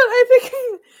but I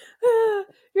think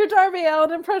your Darby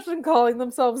Allin impression calling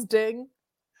themselves Ding.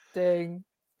 Ding.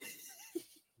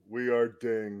 We are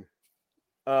Ding.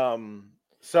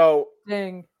 So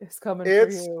Ding is coming for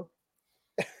you.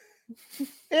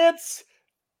 It's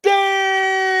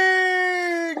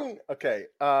Ding. Okay.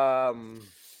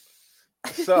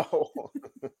 So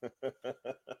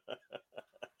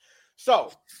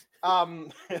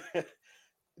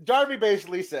Darby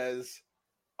basically says,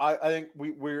 I think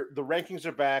we're the rankings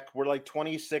are back. We're like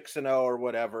 26-0 or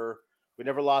whatever. We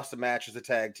never lost a match as a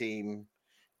tag team.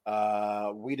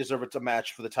 We deserve it to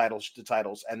match for the titles.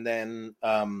 And then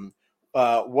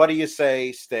what do you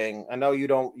say, Sting? I know you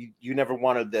never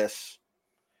wanted this,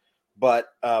 but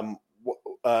hey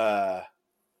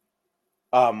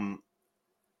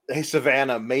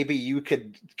Savannah, maybe you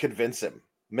could convince him.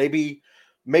 Maybe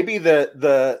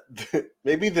the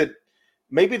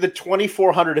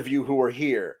 2,400 of you who are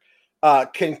here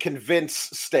can convince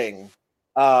Sting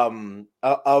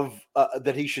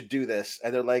that he should do this.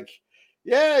 And they're like,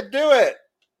 yeah, do it.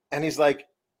 And he's like,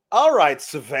 all right,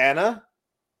 Savannah,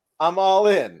 I'm all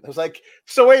in. I was like,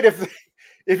 so wait, if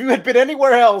you had been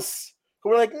anywhere else who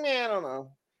were like, nah, I don't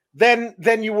know,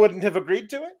 then you wouldn't have agreed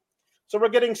to it? So we're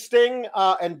getting Sting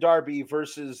and Darby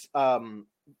versus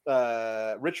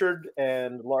Richard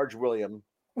and Large William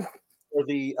for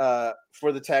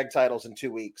the tag titles in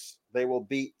 2 weeks. They will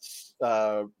beat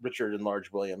Richard and Large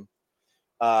William.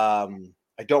 I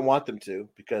don't want them to,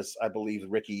 because I believe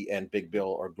Ricky and Big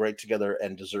Bill are great together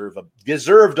and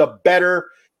deserved a better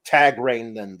tag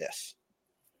reign than this.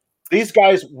 These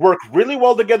guys work really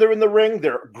well together in the ring.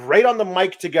 They're great on the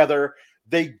mic together.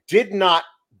 They did not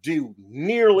do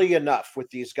nearly enough with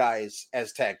these guys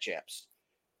as tag champs.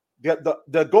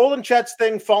 The Golden Jets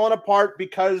thing falling apart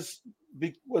because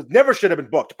never should have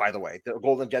been booked, by the way. The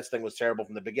Golden Jets thing was terrible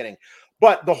from the beginning.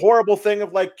 But the horrible thing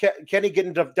of like Kenny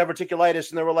getting diverticulitis,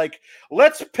 and they were like,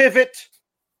 let's pivot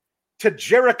to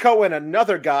Jericho and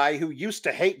another guy who used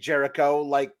to hate Jericho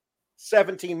like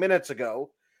 17 minutes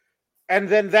ago. And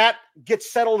then that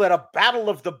gets settled at a battle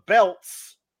of the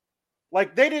belts.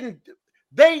 Like they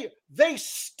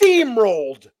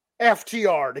steamrolled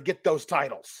FTR to get those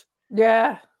titles.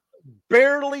 Yeah.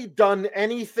 Barely done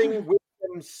anything with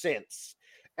them since.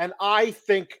 And I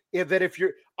think that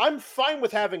I'm fine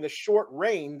with having a short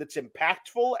reign that's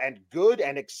impactful and good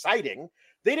and exciting.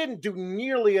 They didn't do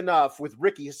nearly enough with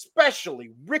Ricky,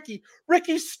 especially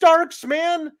Ricky Starks,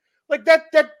 man. Like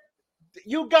that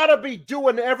you gotta be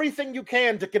doing everything you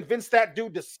can to convince that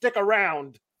dude to stick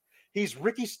around. He's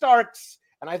Ricky Starks,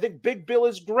 and I think Big Bill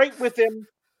is great with him.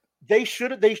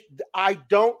 I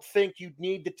don't think you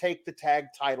need to take the tag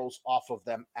titles off of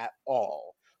them at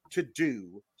all to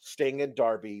do Sting and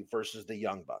Darby versus the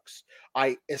Young Bucks.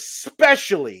 I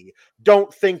especially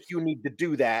don't think you need to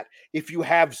do that if you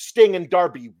have Sting and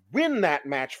Darby win that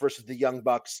match versus the Young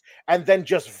Bucks and then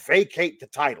just vacate the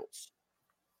titles.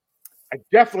 I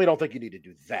definitely don't think you need to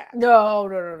do that. No.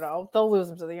 They'll lose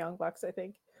them to the Young Bucks, I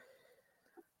think.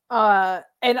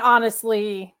 And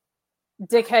honestly,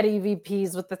 dickhead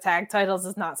EVPs with the tag titles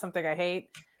is not something I hate.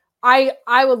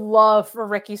 I would love for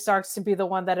Ricky Starks to be the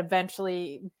one that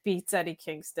eventually beats Eddie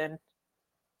Kingston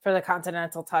for the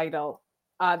Continental title.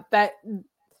 That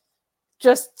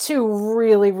just two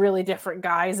really, really different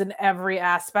guys in every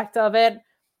aspect of it.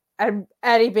 And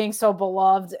Eddie being so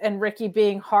beloved and Ricky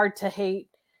being hard to hate.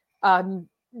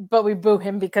 But we boo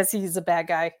him because he's a bad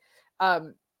guy.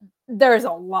 There's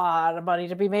a lot of money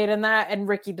to be made in that, and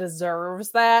Ricky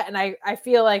deserves that. And I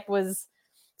feel like was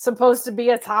supposed to be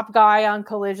a top guy on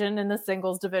Collision in the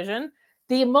singles division.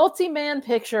 The multi-man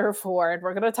picture for it.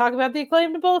 We're going to talk about the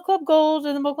Acclaimed Bullet Club Gold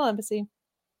and the Mogul Embassy.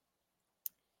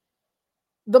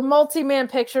 The multi-man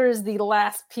picture is the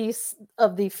last piece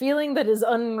of the feeling that is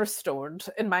unrestored,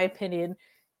 in my opinion.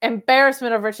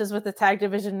 Embarrassment of riches with the tag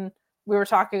division we were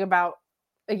talking about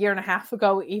a year and a half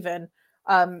ago even.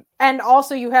 And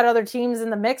also you had other teams in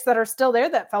the mix that are still there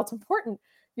that felt important.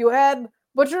 You had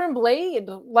Butcher and Blade,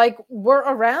 like, were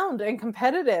around and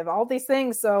competitive, all these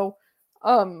things. So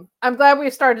I'm glad we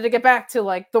started to get back to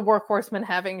like the Workhorsemen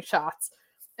having shots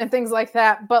and things like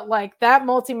that. But like that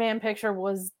multi-man picture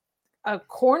was a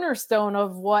cornerstone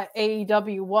of what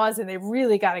AEW was, and they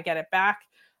really got to get it back.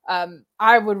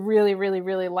 I would really, really,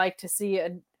 really like to see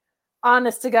an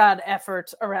honest to God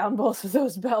effort around both of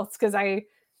those belts, because I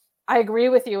agree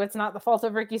with you. It's not the fault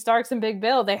of Ricky Starks and Big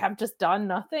Bill. They have just done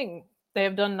nothing. They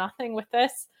have done nothing with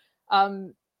this.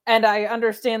 And I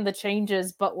understand the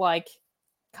changes, but like,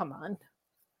 come on.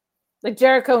 Like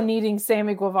Jericho needing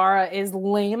Sammy Guevara is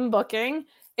lame booking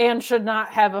and should not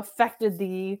have affected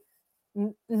the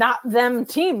not them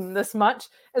team this much,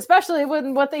 especially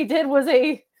when what they did was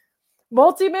a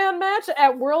multi-man match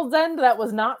at World's End that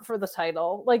was not for the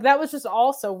title. Like that was just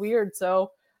all so weird.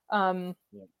 So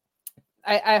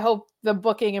I hope the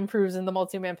booking improves in the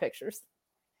multi-man pictures.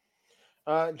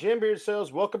 Jam Beard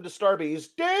says, welcome to Starbies.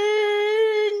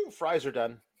 Ding! Fries are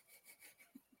done.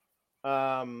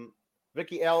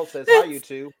 Vicky L says, hi, you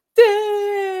two.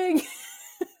 Ding!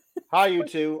 Hi, you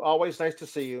two. Always nice to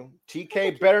see you.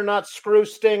 TK better not screw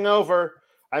Sting over.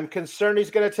 I'm concerned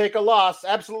he's going to take a loss.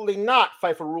 Absolutely not.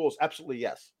 Pfeiffer rules. Absolutely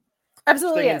yes.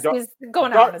 Absolutely yes. He's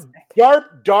going out on his neck.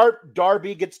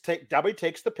 Darby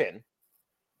takes the pin.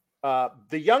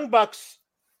 The Young Bucks,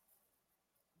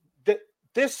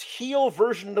 this heel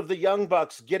version of the Young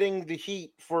Bucks getting the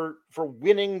heat for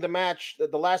winning the match,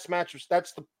 the last match,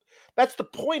 that's the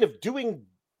point of doing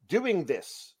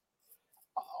this.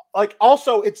 Like,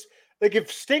 also, it's like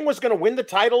if Sting was going to win the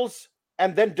titles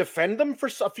and then defend them for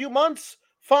a few months,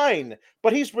 fine.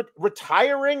 But he's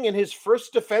retiring in his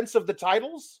first defense of the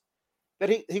titles that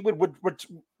he would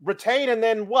retain, and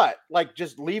then what? Like,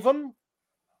 just leave them?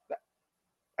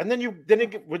 And then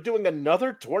we're doing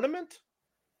another tournament?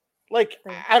 Like,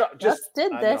 I don't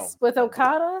did this with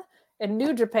Okada in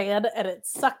New Japan, and it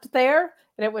sucked there,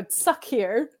 and it would suck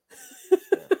here.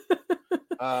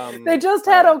 They just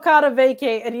had Okada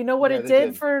vacate, and you know what it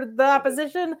did for the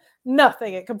opposition?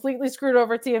 Nothing. It completely screwed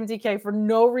over TMDK for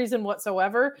no reason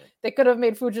whatsoever. They could have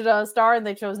made Fujita a star, and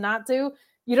they chose not to.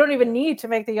 You don't even need to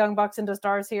make the Young Bucks into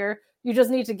stars here. You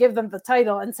just need to give them the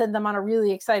title and send them on a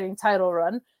really exciting title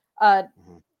run.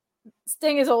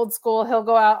 Sting is old school. He'll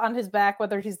go out on his back,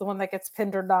 whether he's the one that gets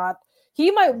pinned or not. He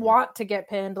might want to get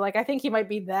pinned. Like, I think he might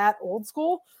be that old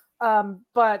school.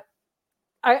 But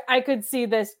I could see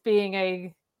this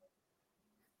being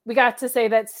we got to say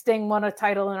that Sting won a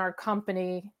title in our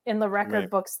company in the record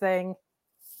books thing,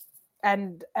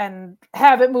 and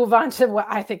have it move on to what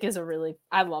I think is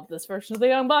I love this version of the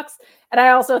Young Bucks. And I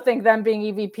also think them being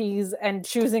EVPs and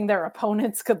choosing their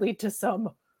opponents could lead to some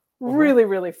really,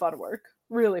 really fun work.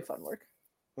 Really fun work.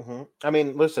 I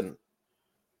mean, listen,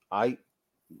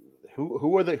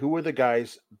 who are the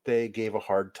guys they gave a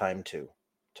hard time to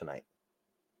tonight?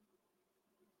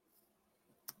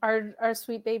 Our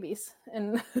sweet babies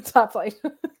in Top Flight.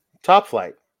 Top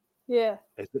Flight. Yeah.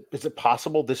 Is it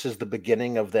possible this is the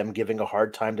beginning of them giving a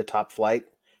hard time to Top Flight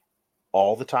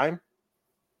all the time?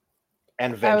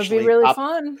 And eventually, that would be really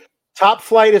fun. Top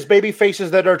Flight is baby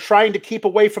faces that are trying to keep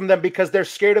away from them because they're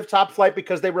scared of Top Flight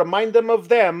because they remind them of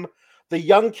them, the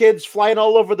young kids flying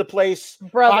all over the place,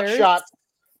 brothers. Hot shot,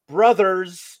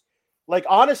 brothers. Like,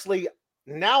 honestly,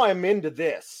 now I'm into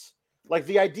this. Like,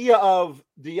 the idea of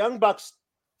the Young Bucks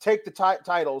take the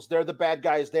titles, they're the bad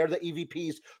guys, they're the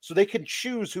EVPs, so they can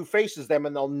choose who faces them,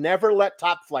 and they'll never let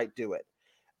Top Flight do it.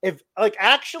 If, like,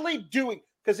 actually doing,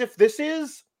 because if this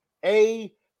is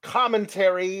a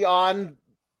commentary on,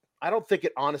 I don't think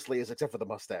it honestly is, except for the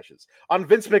mustaches, on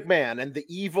Vince McMahon and the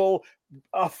evil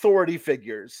authority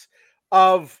figures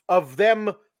of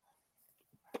them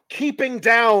keeping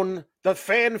down the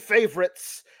fan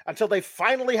favorites until they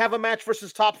finally have a match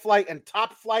versus Top Flight, and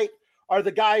Top Flight are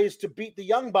the guys to beat the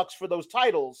Young Bucks for those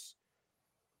titles.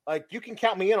 Like, you can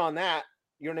count me in on that.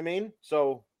 You know what I mean?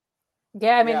 So,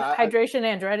 yeah, I mean, Hydration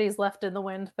Andretti's left in the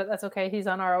wind, but that's okay. He's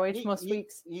on ROH most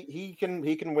weeks. He can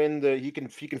win he can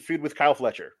feud with Kyle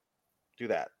Fletcher. Do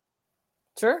that.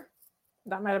 Sure.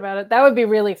 Not mad about it. That would be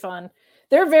really fun.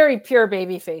 They're very pure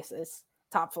baby faces,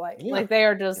 Top Flight. Yeah. Like, they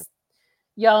are just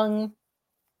young,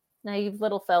 naive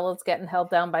little fellas getting held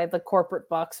down by the corporate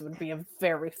bucks. Would be a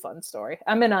very fun story.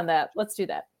 I'm in on that. Let's do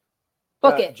that.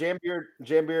 Book it.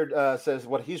 Jambeard says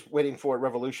what he's waiting for at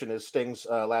Revolution is Sting's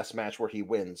last match where he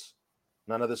wins.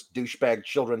 None of this douchebag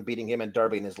children beating him and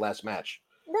Darby in his last match.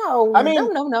 No, I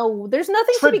mean, no. There's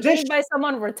nothing to be gained by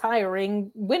someone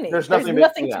retiring, winning. There's nothing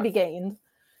to be gained.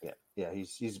 Yeah.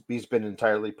 He's been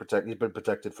entirely protected. He's been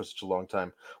protected for such a long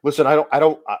time. Listen,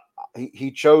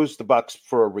 he chose the Bucks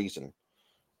for a reason.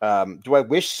 Do I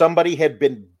wish somebody had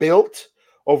been built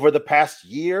over the past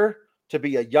year to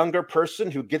be a younger person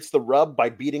who gets the rub by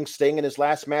beating Sting in his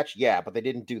last match? Yeah, but they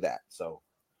didn't do that. So,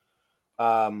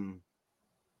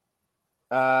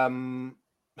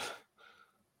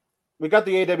 we got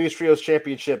the AEW Trios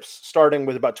Championships starting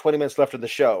with about 20 minutes left of the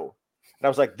show. And I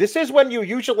was like, this is when you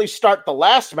usually start the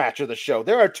last match of the show.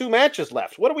 There are 2 matches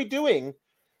left. What are we doing?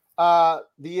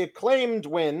 The Acclaimed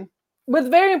win.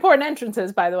 With very important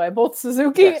entrances, by the way, both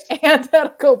Suzuki and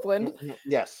Copeland.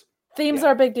 Yes. Themes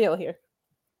are a big deal here.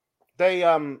 They,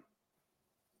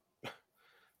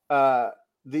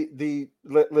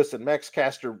 listen, Max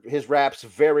Caster, his raps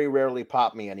very rarely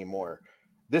pop me anymore.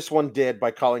 This one did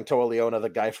by calling Toa Leona the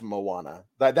guy from Moana.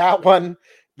 That one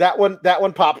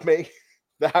popped me.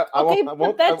 That's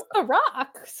The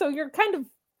Rock, so you're kind of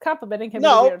complimenting him.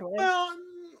 No, in a weird way. Well,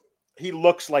 he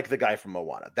looks like the guy from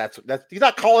Moana. That's he's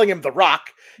not calling him The Rock.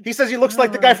 He says he looks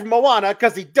like the guy from Moana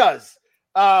because he does.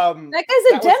 That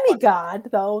guy's a demigod,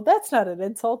 though. That's not an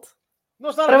insult. No,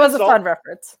 it's not. But it was a fun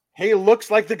reference. He looks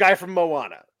like the guy from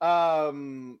Moana.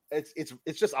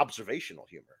 It's just observational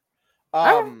humor.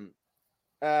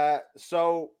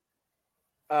 So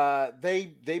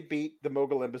they beat the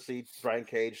Mogul Embassy, Brian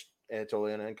Cage,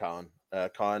 Anatolian, and Khan.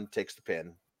 Khan takes the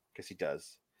pin because he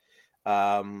does.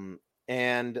 And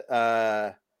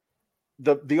the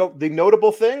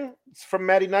notable thing from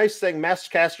Matty Nice saying Max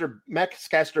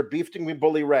Caster beefing with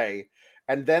Bully Ray,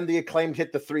 and then the Acclaimed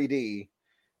hit the 3D.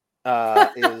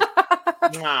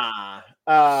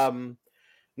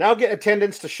 Now get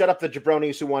attendance to shut up the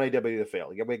jabronis who want AEW to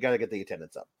fail. We got to get the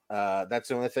attendance up. That's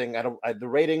the only thing. The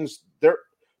ratings. The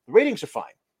ratings are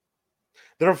fine.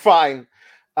 They're fine.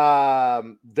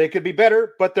 They could be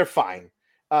better, but they're fine.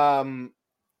 The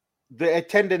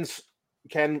attendance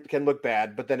can look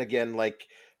bad, but then again, like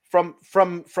from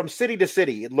city to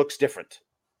city, it looks different.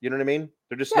 You know what I mean?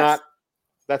 They're just not.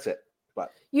 That's it.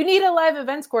 But you need a live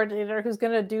events coordinator who's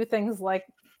going to do things like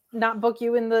not book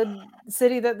you in the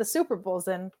city that the Super Bowl's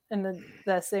in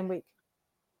the same week.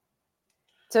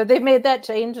 So they've made that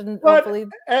change, and hopefully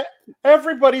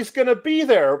everybody's going to be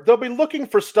there. They'll be looking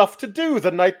for stuff to do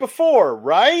the night before,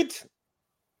 right?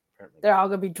 They're all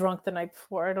going to be drunk the night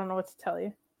before. I don't know what to tell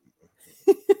you.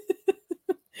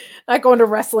 Not going to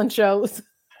wrestling shows.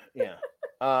 Yeah.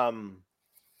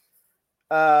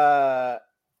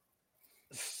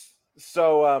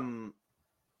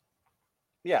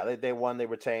 Yeah, they won. They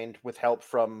retained with help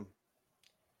from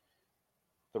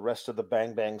the rest of the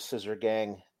Bang Bang Scissor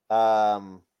Gang.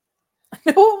 What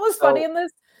was funny in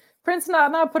this? Prince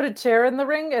Nana put a chair in the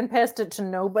ring and passed it to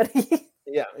nobody.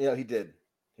 Yeah, he did.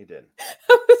 He did.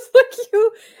 I was like,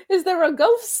 is there a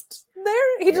ghost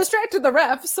there? He distracted the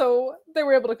ref, so they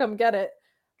were able to come get it.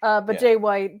 But Jay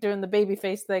White doing the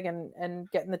babyface thing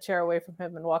and getting the chair away from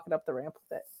him and walking up the ramp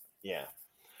with it. Yeah.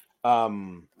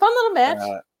 Fun little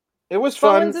match. It was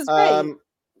fun. Bowens is great.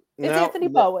 It's Anthony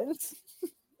Bowens.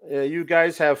 You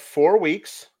guys have 4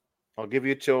 weeks. I'll give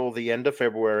you till the end of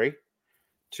February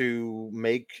to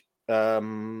make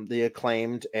the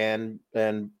Acclaimed and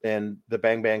the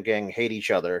Bang Bang Gang hate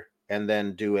each other, and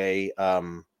then do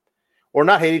or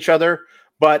not hate each other,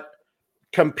 but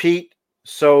compete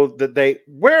so that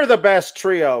we're the best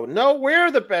trio. No, we're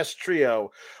the best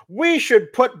trio. We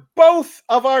should put both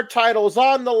of our titles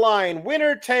on the line,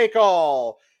 winner take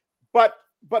all.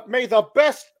 But may the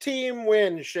best team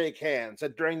win. Shake hands.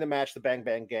 And during the match, the Bang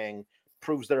Bang Gang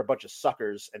proves they're a bunch of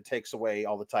suckers and takes away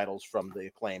all the titles from the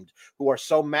Acclaimed, who are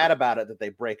so mad about it that they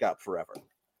break up forever.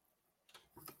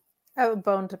 I have a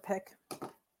bone to pick.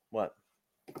 What?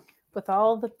 With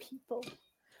all the people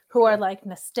who are like,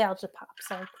 nostalgia pops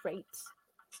are great.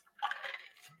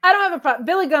 I don't have a problem.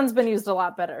 Billy Gunn's been used a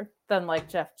lot better than like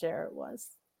Jeff Jarrett was.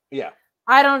 Yeah.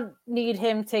 I don't need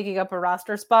him taking up a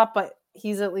roster spot, but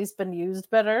he's at least been used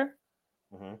better.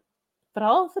 Mm-hmm. But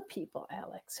all of the people,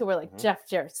 Alex, who were like, Jeff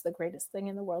Jarrett's the greatest thing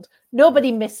in the world.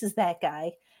 Nobody misses that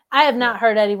guy. I have not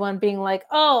heard anyone being like,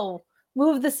 oh,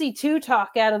 move the C2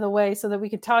 talk out of the way so that we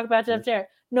could talk about Jeff Jarrett.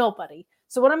 Nobody.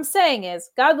 So what I'm saying is,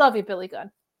 God love you, Billy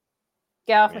Gunn.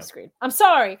 Get off my screen. I'm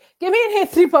sorry. Give me an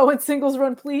Anthony Bowen singles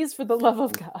run, please, for the love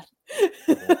of God.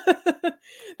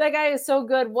 That guy is so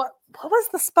good. What was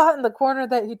the spot in the corner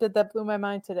that he did that blew my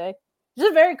mind today?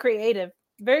 Just very creative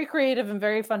and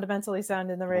very fundamentally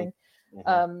sound in the ring.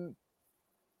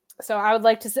 So I would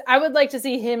like to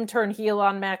see him turn heel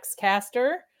on Max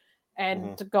Caster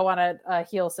and to go on a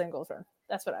heel singles run.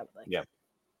 That's what I would like.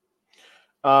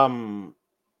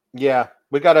 Yeah,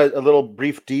 we got a little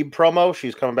brief Deeb promo.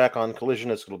 She's coming back on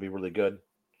Collision. It'll be really good.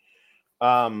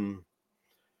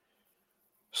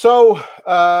 So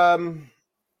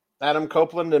Adam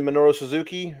Copeland and Minoru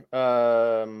Suzuki.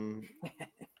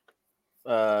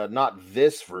 Not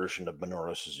this version of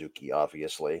Minoru Suzuki,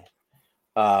 obviously.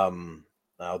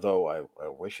 Although I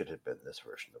wish it had been this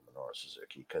version of Minoru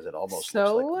Suzuki, because it almost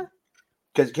looks like.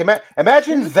 Because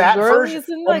imagine that version.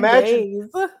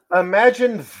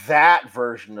 Imagine that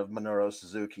version of Minoru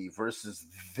Suzuki versus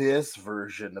this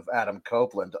version of Adam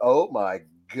Copeland. Oh my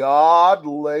God,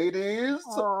 ladies!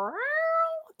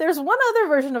 There's one other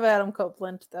version of Adam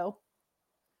Copeland, though.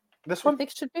 This one, I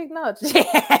think, should be acknowledged.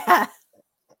 Yeah.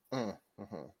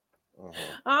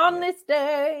 On this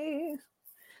day,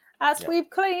 I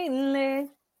sweep cleanly.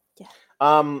 Yeah.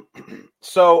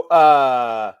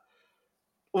 So,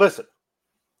 listen.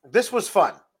 This was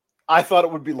fun. I thought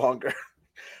it would be longer.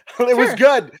 It was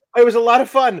good. It was a lot of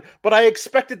fun, but I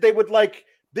expected they would like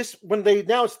this when they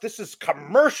announced this is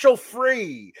commercial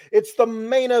free. It's the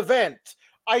main event.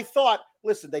 I thought,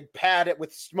 listen, they'd pad it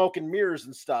with smoke and mirrors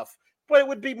and stuff, but it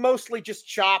would be mostly just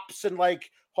chops and like,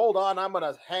 hold on, I'm going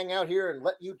to hang out here and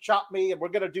let you chop me, and we're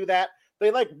going to do that. They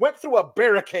like went through a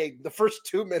barricade the first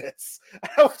 2 minutes.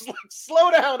 I was like, slow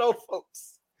down, oh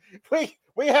folks.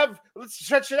 Let's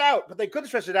stretch it out. But they couldn't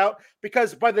stretch it out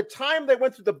because by the time they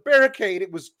went through the barricade,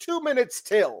 it was 2 minutes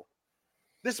till.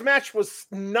 This match was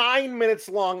 9 minutes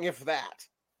long, if that.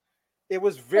 It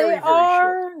was very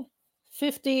short.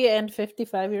 50 and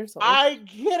 55 years old. I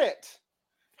get it.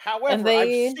 However,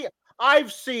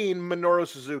 I've seen Minoru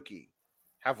Suzuki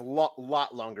have a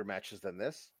lot longer matches than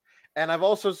this. And I've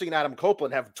also seen Adam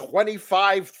Copeland have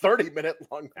 25, 30-minute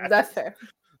long matches. That's fair.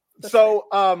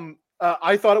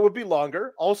 I thought it would be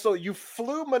longer. Also, you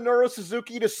flew Minoru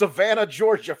Suzuki to Savannah,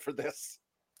 Georgia for this.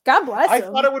 God bless him. I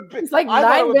thought it would be. It's like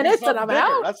 9 minutes and I'm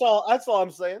out. That's all I'm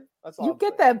saying.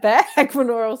 Get that back,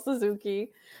 Minoru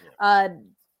Suzuki. Yeah.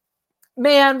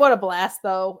 Man, what a blast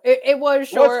though. It was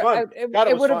short. It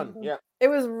was fun. Yeah. It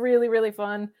was really, really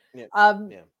fun. Yeah.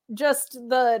 Just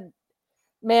the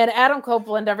Man, Adam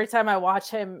Copeland, every time I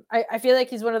watch him, I feel like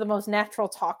he's one of the most natural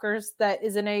talkers that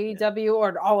is in AEW or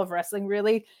in all of wrestling,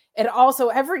 really. And also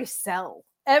every cell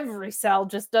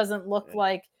just doesn't look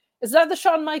like, it's not the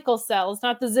Shawn Michaels cell, it's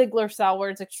not the Ziggler cell where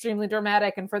it's extremely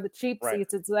dramatic, and for the cheap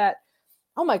seats, it's that,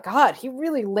 oh my God, he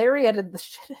really lariated the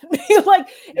shit at me. Like,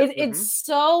 it's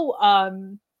so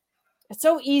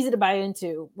easy to buy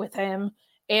into with him.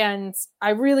 And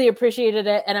I really appreciated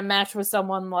it. And a match with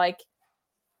someone like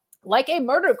a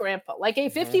murder grandpa, like a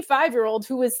 55-year-old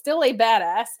who is still a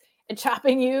badass and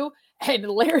chopping you and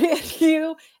lariating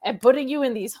you and putting you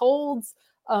in these holds.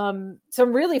 Some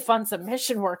really fun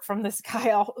submission work from this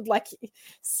guy,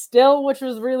 still, which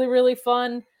was really, really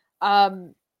fun.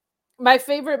 My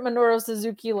favorite Minoru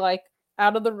Suzuki, like,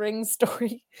 out of the ring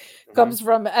story comes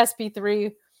from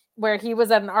SP3, where he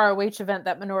was at an ROH event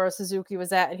that Minoru Suzuki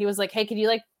was at, and he was like, hey, can you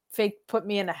like fake put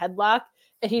me in a headlock?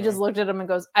 And he just looked at him and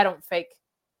goes, I don't fake.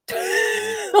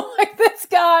 Like, this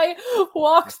guy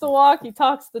walks the walk, he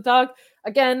talks the talk.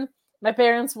 Again, my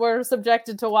parents were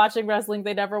subjected to watching wrestling.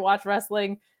 They never watched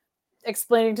wrestling.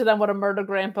 Explaining to them what a murder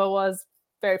grandpa was,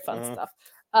 very fun stuff.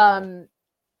 But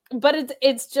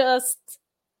it's just,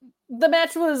 the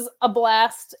match was a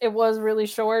blast. It was really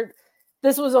short.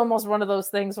 This was almost one of those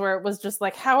things where it was just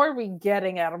like, how are we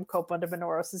getting Adam Copeland and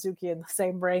Minoru Suzuki in the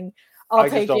same ring? I'll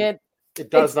take it.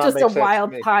 It does not make sense. It's just a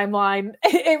wild timeline.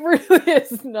 It really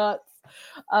is nuts.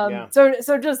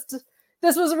 So just,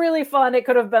 this was really fun. It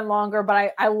could have been longer,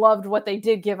 but I loved what they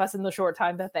did give us in the short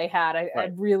time that they had.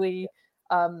 I really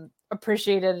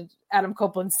appreciated Adam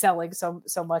Copeland selling so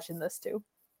much in this too.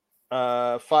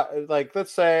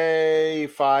 Let's say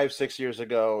 5-6 years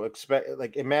ago,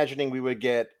 imagining we would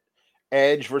get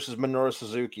Edge versus Minoru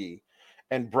Suzuki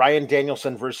and Bryan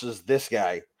Danielson versus this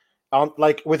guy,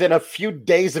 within a few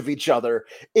days of each other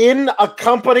in a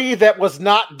company that was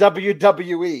not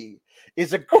WWE,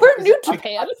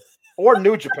 or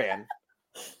New Japan.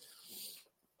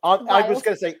 I was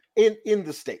going to say in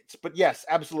the States, but yes,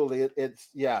 absolutely. It's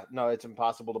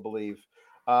impossible to believe.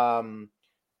 Tom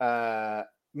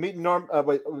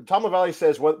LaValle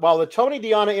says, while the Tony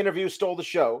Deanna interview stole the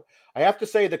show, I have to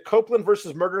say the Copeland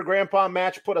versus Murder Grandpa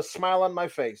match put a smile on my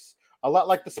face. A lot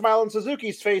like the smile on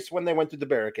Suzuki's face when they went through the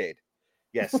barricade.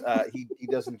 Yes, he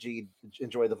does indeed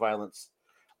enjoy the violence.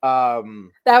 That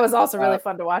was also really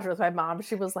fun to watch with my mom.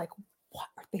 She was like, what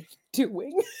are they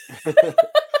doing?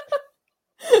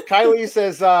 Kylie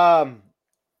says, on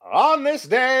this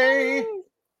day,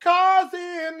 that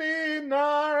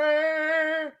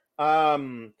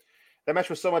match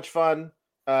was so much fun.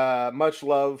 Much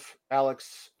love,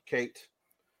 Alex, Kate,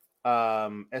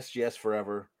 SGS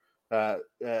forever.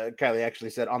 Kylie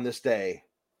actually said, on this day,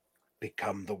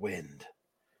 become the wind.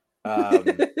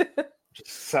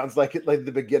 Just sounds like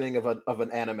the beginning of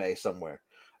an anime somewhere.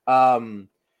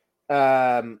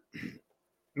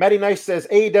 Matty Nice says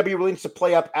AEW really needs to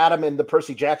play up Adam in the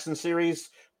Percy Jackson series.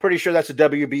 Pretty sure that's a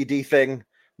WBD thing,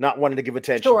 not wanting to give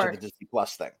attention to the Disney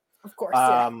Plus thing. Of course.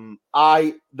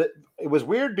 It was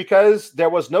weird because there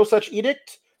was no such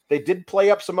edict. They did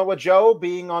play up Samoa Joe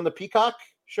being on the Peacock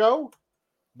show,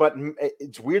 but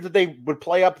it's weird that they would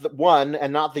play up the one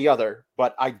and not the other.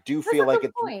 But I do feel like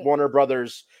it's Warner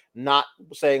Brothers not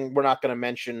saying we're not going to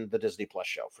mention the Disney Plus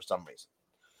show for some reason.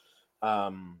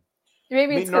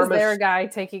 Maybe it's because they're a guy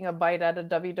taking a bite out of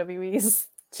WWE's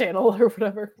channel or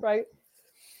whatever, right?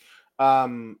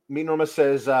 Meat Norma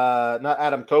says not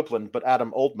Adam Copeland, but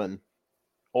Adam Old Man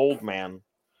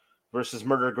versus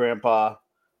Murder Grandpa,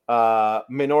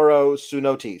 Minoru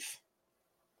Sunoteeth.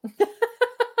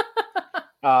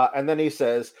 And then he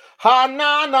says, ha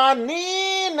na na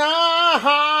ni na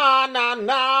ha na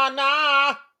na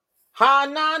na ha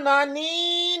na na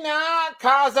ni na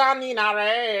kaza ni na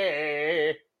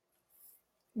re.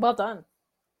 Well done.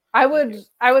 I would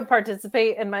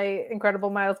participate in my incredible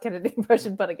Miles Kennedy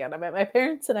impression, but again, I'm at my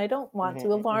parents and I don't want to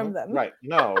alarm them. Right.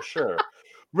 No, sure.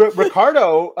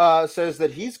 Ricardo says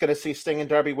that he's going to see Sting and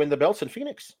Darby win the belts in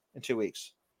Phoenix in 2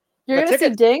 weeks. You're going to see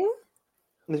Ding?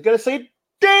 He's going to say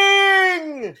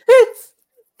Ding! It's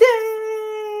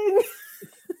Ding!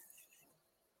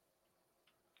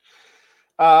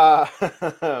 All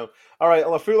right,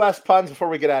 a few last puns before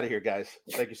we get out of here, guys.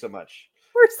 Thank you so much.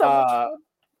 We're so much fun.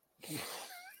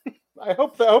 I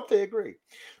hope they agree.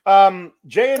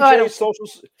 J&J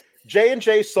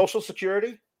Social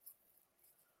Security.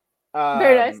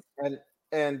 Very nice.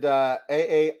 And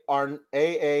AA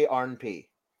Arnp.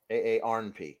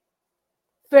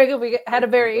 Very good. We had a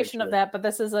variation of that, but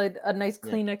this is a nice,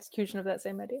 clean execution of that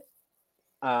same idea.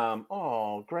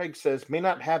 Greg says, may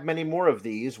not have many more of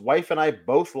these. Wife and I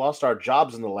both lost our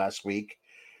jobs in the last week.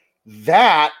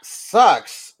 That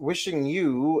sucks. Wishing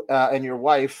you and your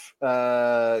wife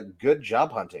good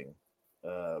job hunting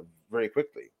very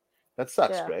quickly. That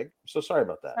sucks, Greg. I'm so sorry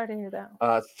about that. Sorry to hear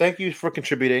that. Thank you for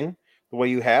contributing the way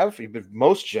you have. You've been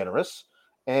most generous.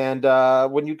 And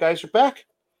when you guys are back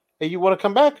and you want to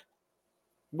come back,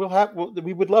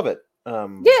 we would love it.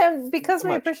 Because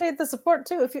we appreciate the support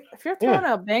too. If you're throwing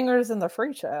out bangers in the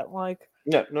free chat, like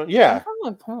I'm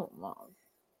probably pull them up.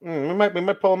 We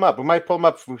might pull them up. We might pull them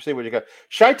up if we see what you got.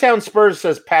 Chi-Town Spurs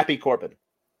says Pappy Corbin.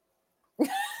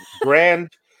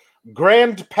 Grand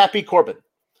Pappy Corbin.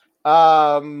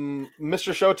 Mr.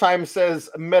 Showtime says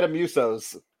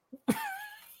Metamusos.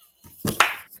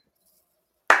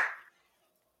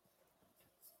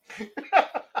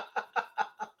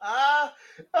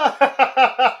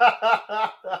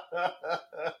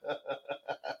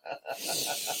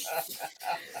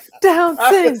 Down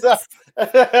since.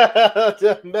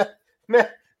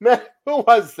 Who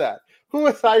was that?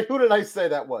 Who did I say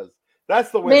that was?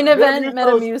 That's the winner. Main event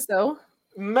Metamuso.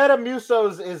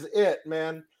 Metamusos is it,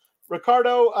 man.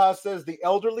 Ricardo says the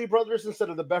Elderly Brothers instead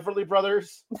of the Beverly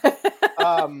Brothers.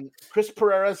 Chris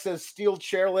Pereira says Steel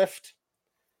Chairlift.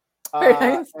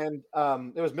 Nice. And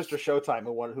it was Mr. Showtime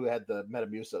who had the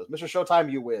Metamusos. Mr.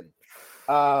 Showtime, you win.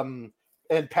 And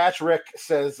Patrick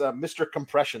says Mr.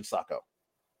 Compression Sacco.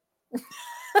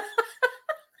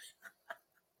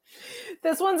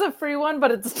 This one's a free one,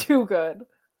 but it's too good.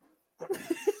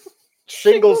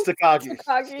 Shingles Takagi.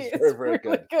 Takagi is very, very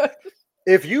good.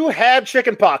 If you had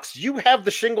chickenpox, you have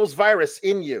the shingles virus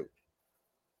in you. You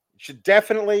should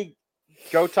definitely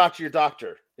go talk to your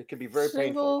doctor. It can be very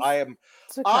painful. I am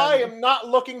not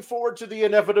looking forward to the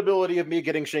inevitability of me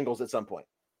getting shingles at some point.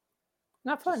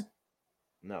 Not fun.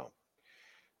 No.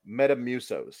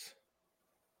 Metamusos.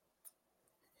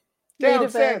 Down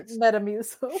cents.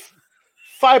 Metamuso.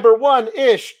 Fiber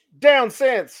 1-ish. Down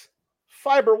cents.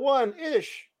 Fiber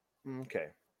 1-ish. Okay.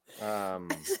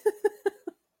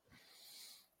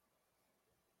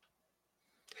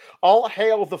 All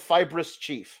hail the fibrous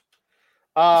chief.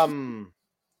 Okay.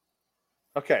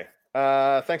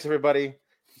 Thanks everybody.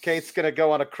 Kate's gonna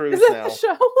go on a cruise now. The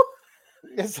show?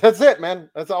 Yes, that's it, man.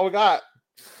 That's all we got.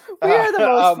 We are the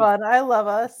most fun. I love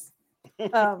us.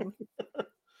 I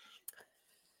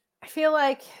feel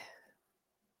like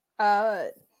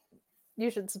you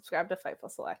should subscribe to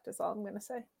Fightful Select is all I'm gonna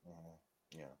say.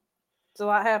 Yeah. There's a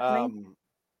lot happening.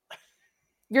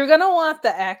 You're gonna want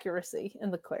the accuracy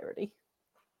and the clarity.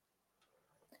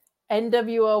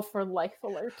 NWO for life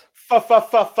alert. For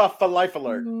life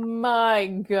alert. My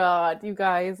God, you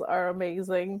guys are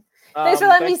amazing. Thanks for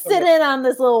letting me sit in on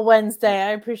this little Wednesday.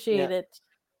 I appreciate it.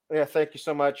 Yeah, thank you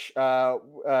so much.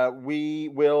 We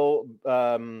will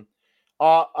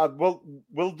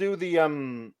we'll do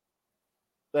the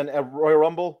Royal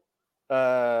Rumble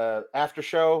after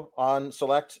show on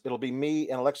Select. It'll be me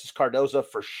and Alexis Cardoza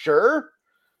for sure,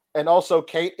 and also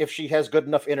Kate if she has good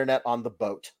enough internet on the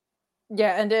boat.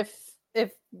 Yeah, and if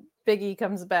Big E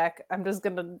comes back, I'm just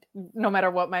gonna, no matter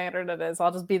what my internet is,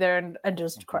 I'll just be there and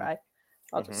just cry.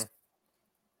 I'll just.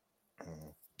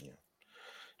 Yeah.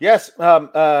 Yes,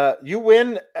 you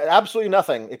win absolutely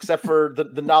nothing except for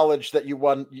the knowledge that you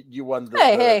won. You won.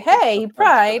 Hey!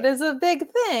 Pride is a big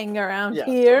thing around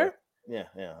here. Yeah.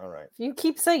 All right. If you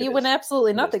keep saying you win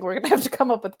absolutely nothing, we're gonna have to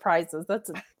come up with prizes.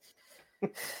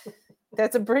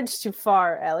 That's a bridge too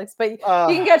far, Alex. But you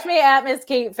can catch me at Miss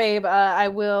Kate Fabe. I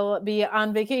will be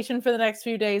on vacation for the next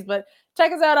few days, but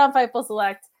check us out on Fightful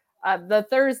Select. The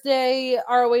Thursday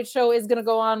ROH show is going to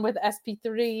go on with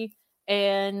SP3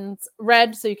 and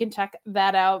Red, so you can check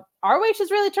that out. ROH has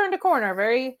really turned a corner.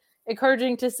 Very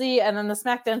encouraging to see. And then the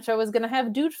SmackDown show is going to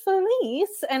have Dude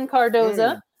Felice and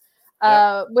Cardoza,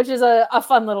 which is a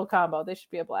fun little combo. They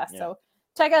should be a blast. So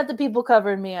check out the people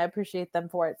covering me. I appreciate them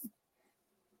for it.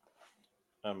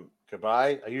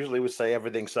 Goodbye. I usually would say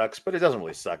everything sucks, but it doesn't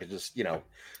really suck. It's just, mid.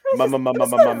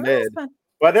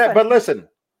 But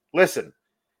listen.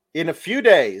 In a few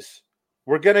days,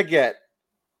 we're gonna get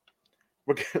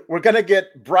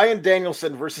Bryan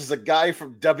Danielson versus a guy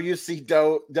from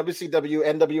WCW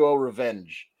NWO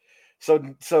Revenge.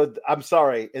 So I'm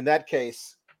sorry. In that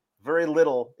case, very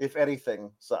little, if anything,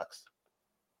 sucks.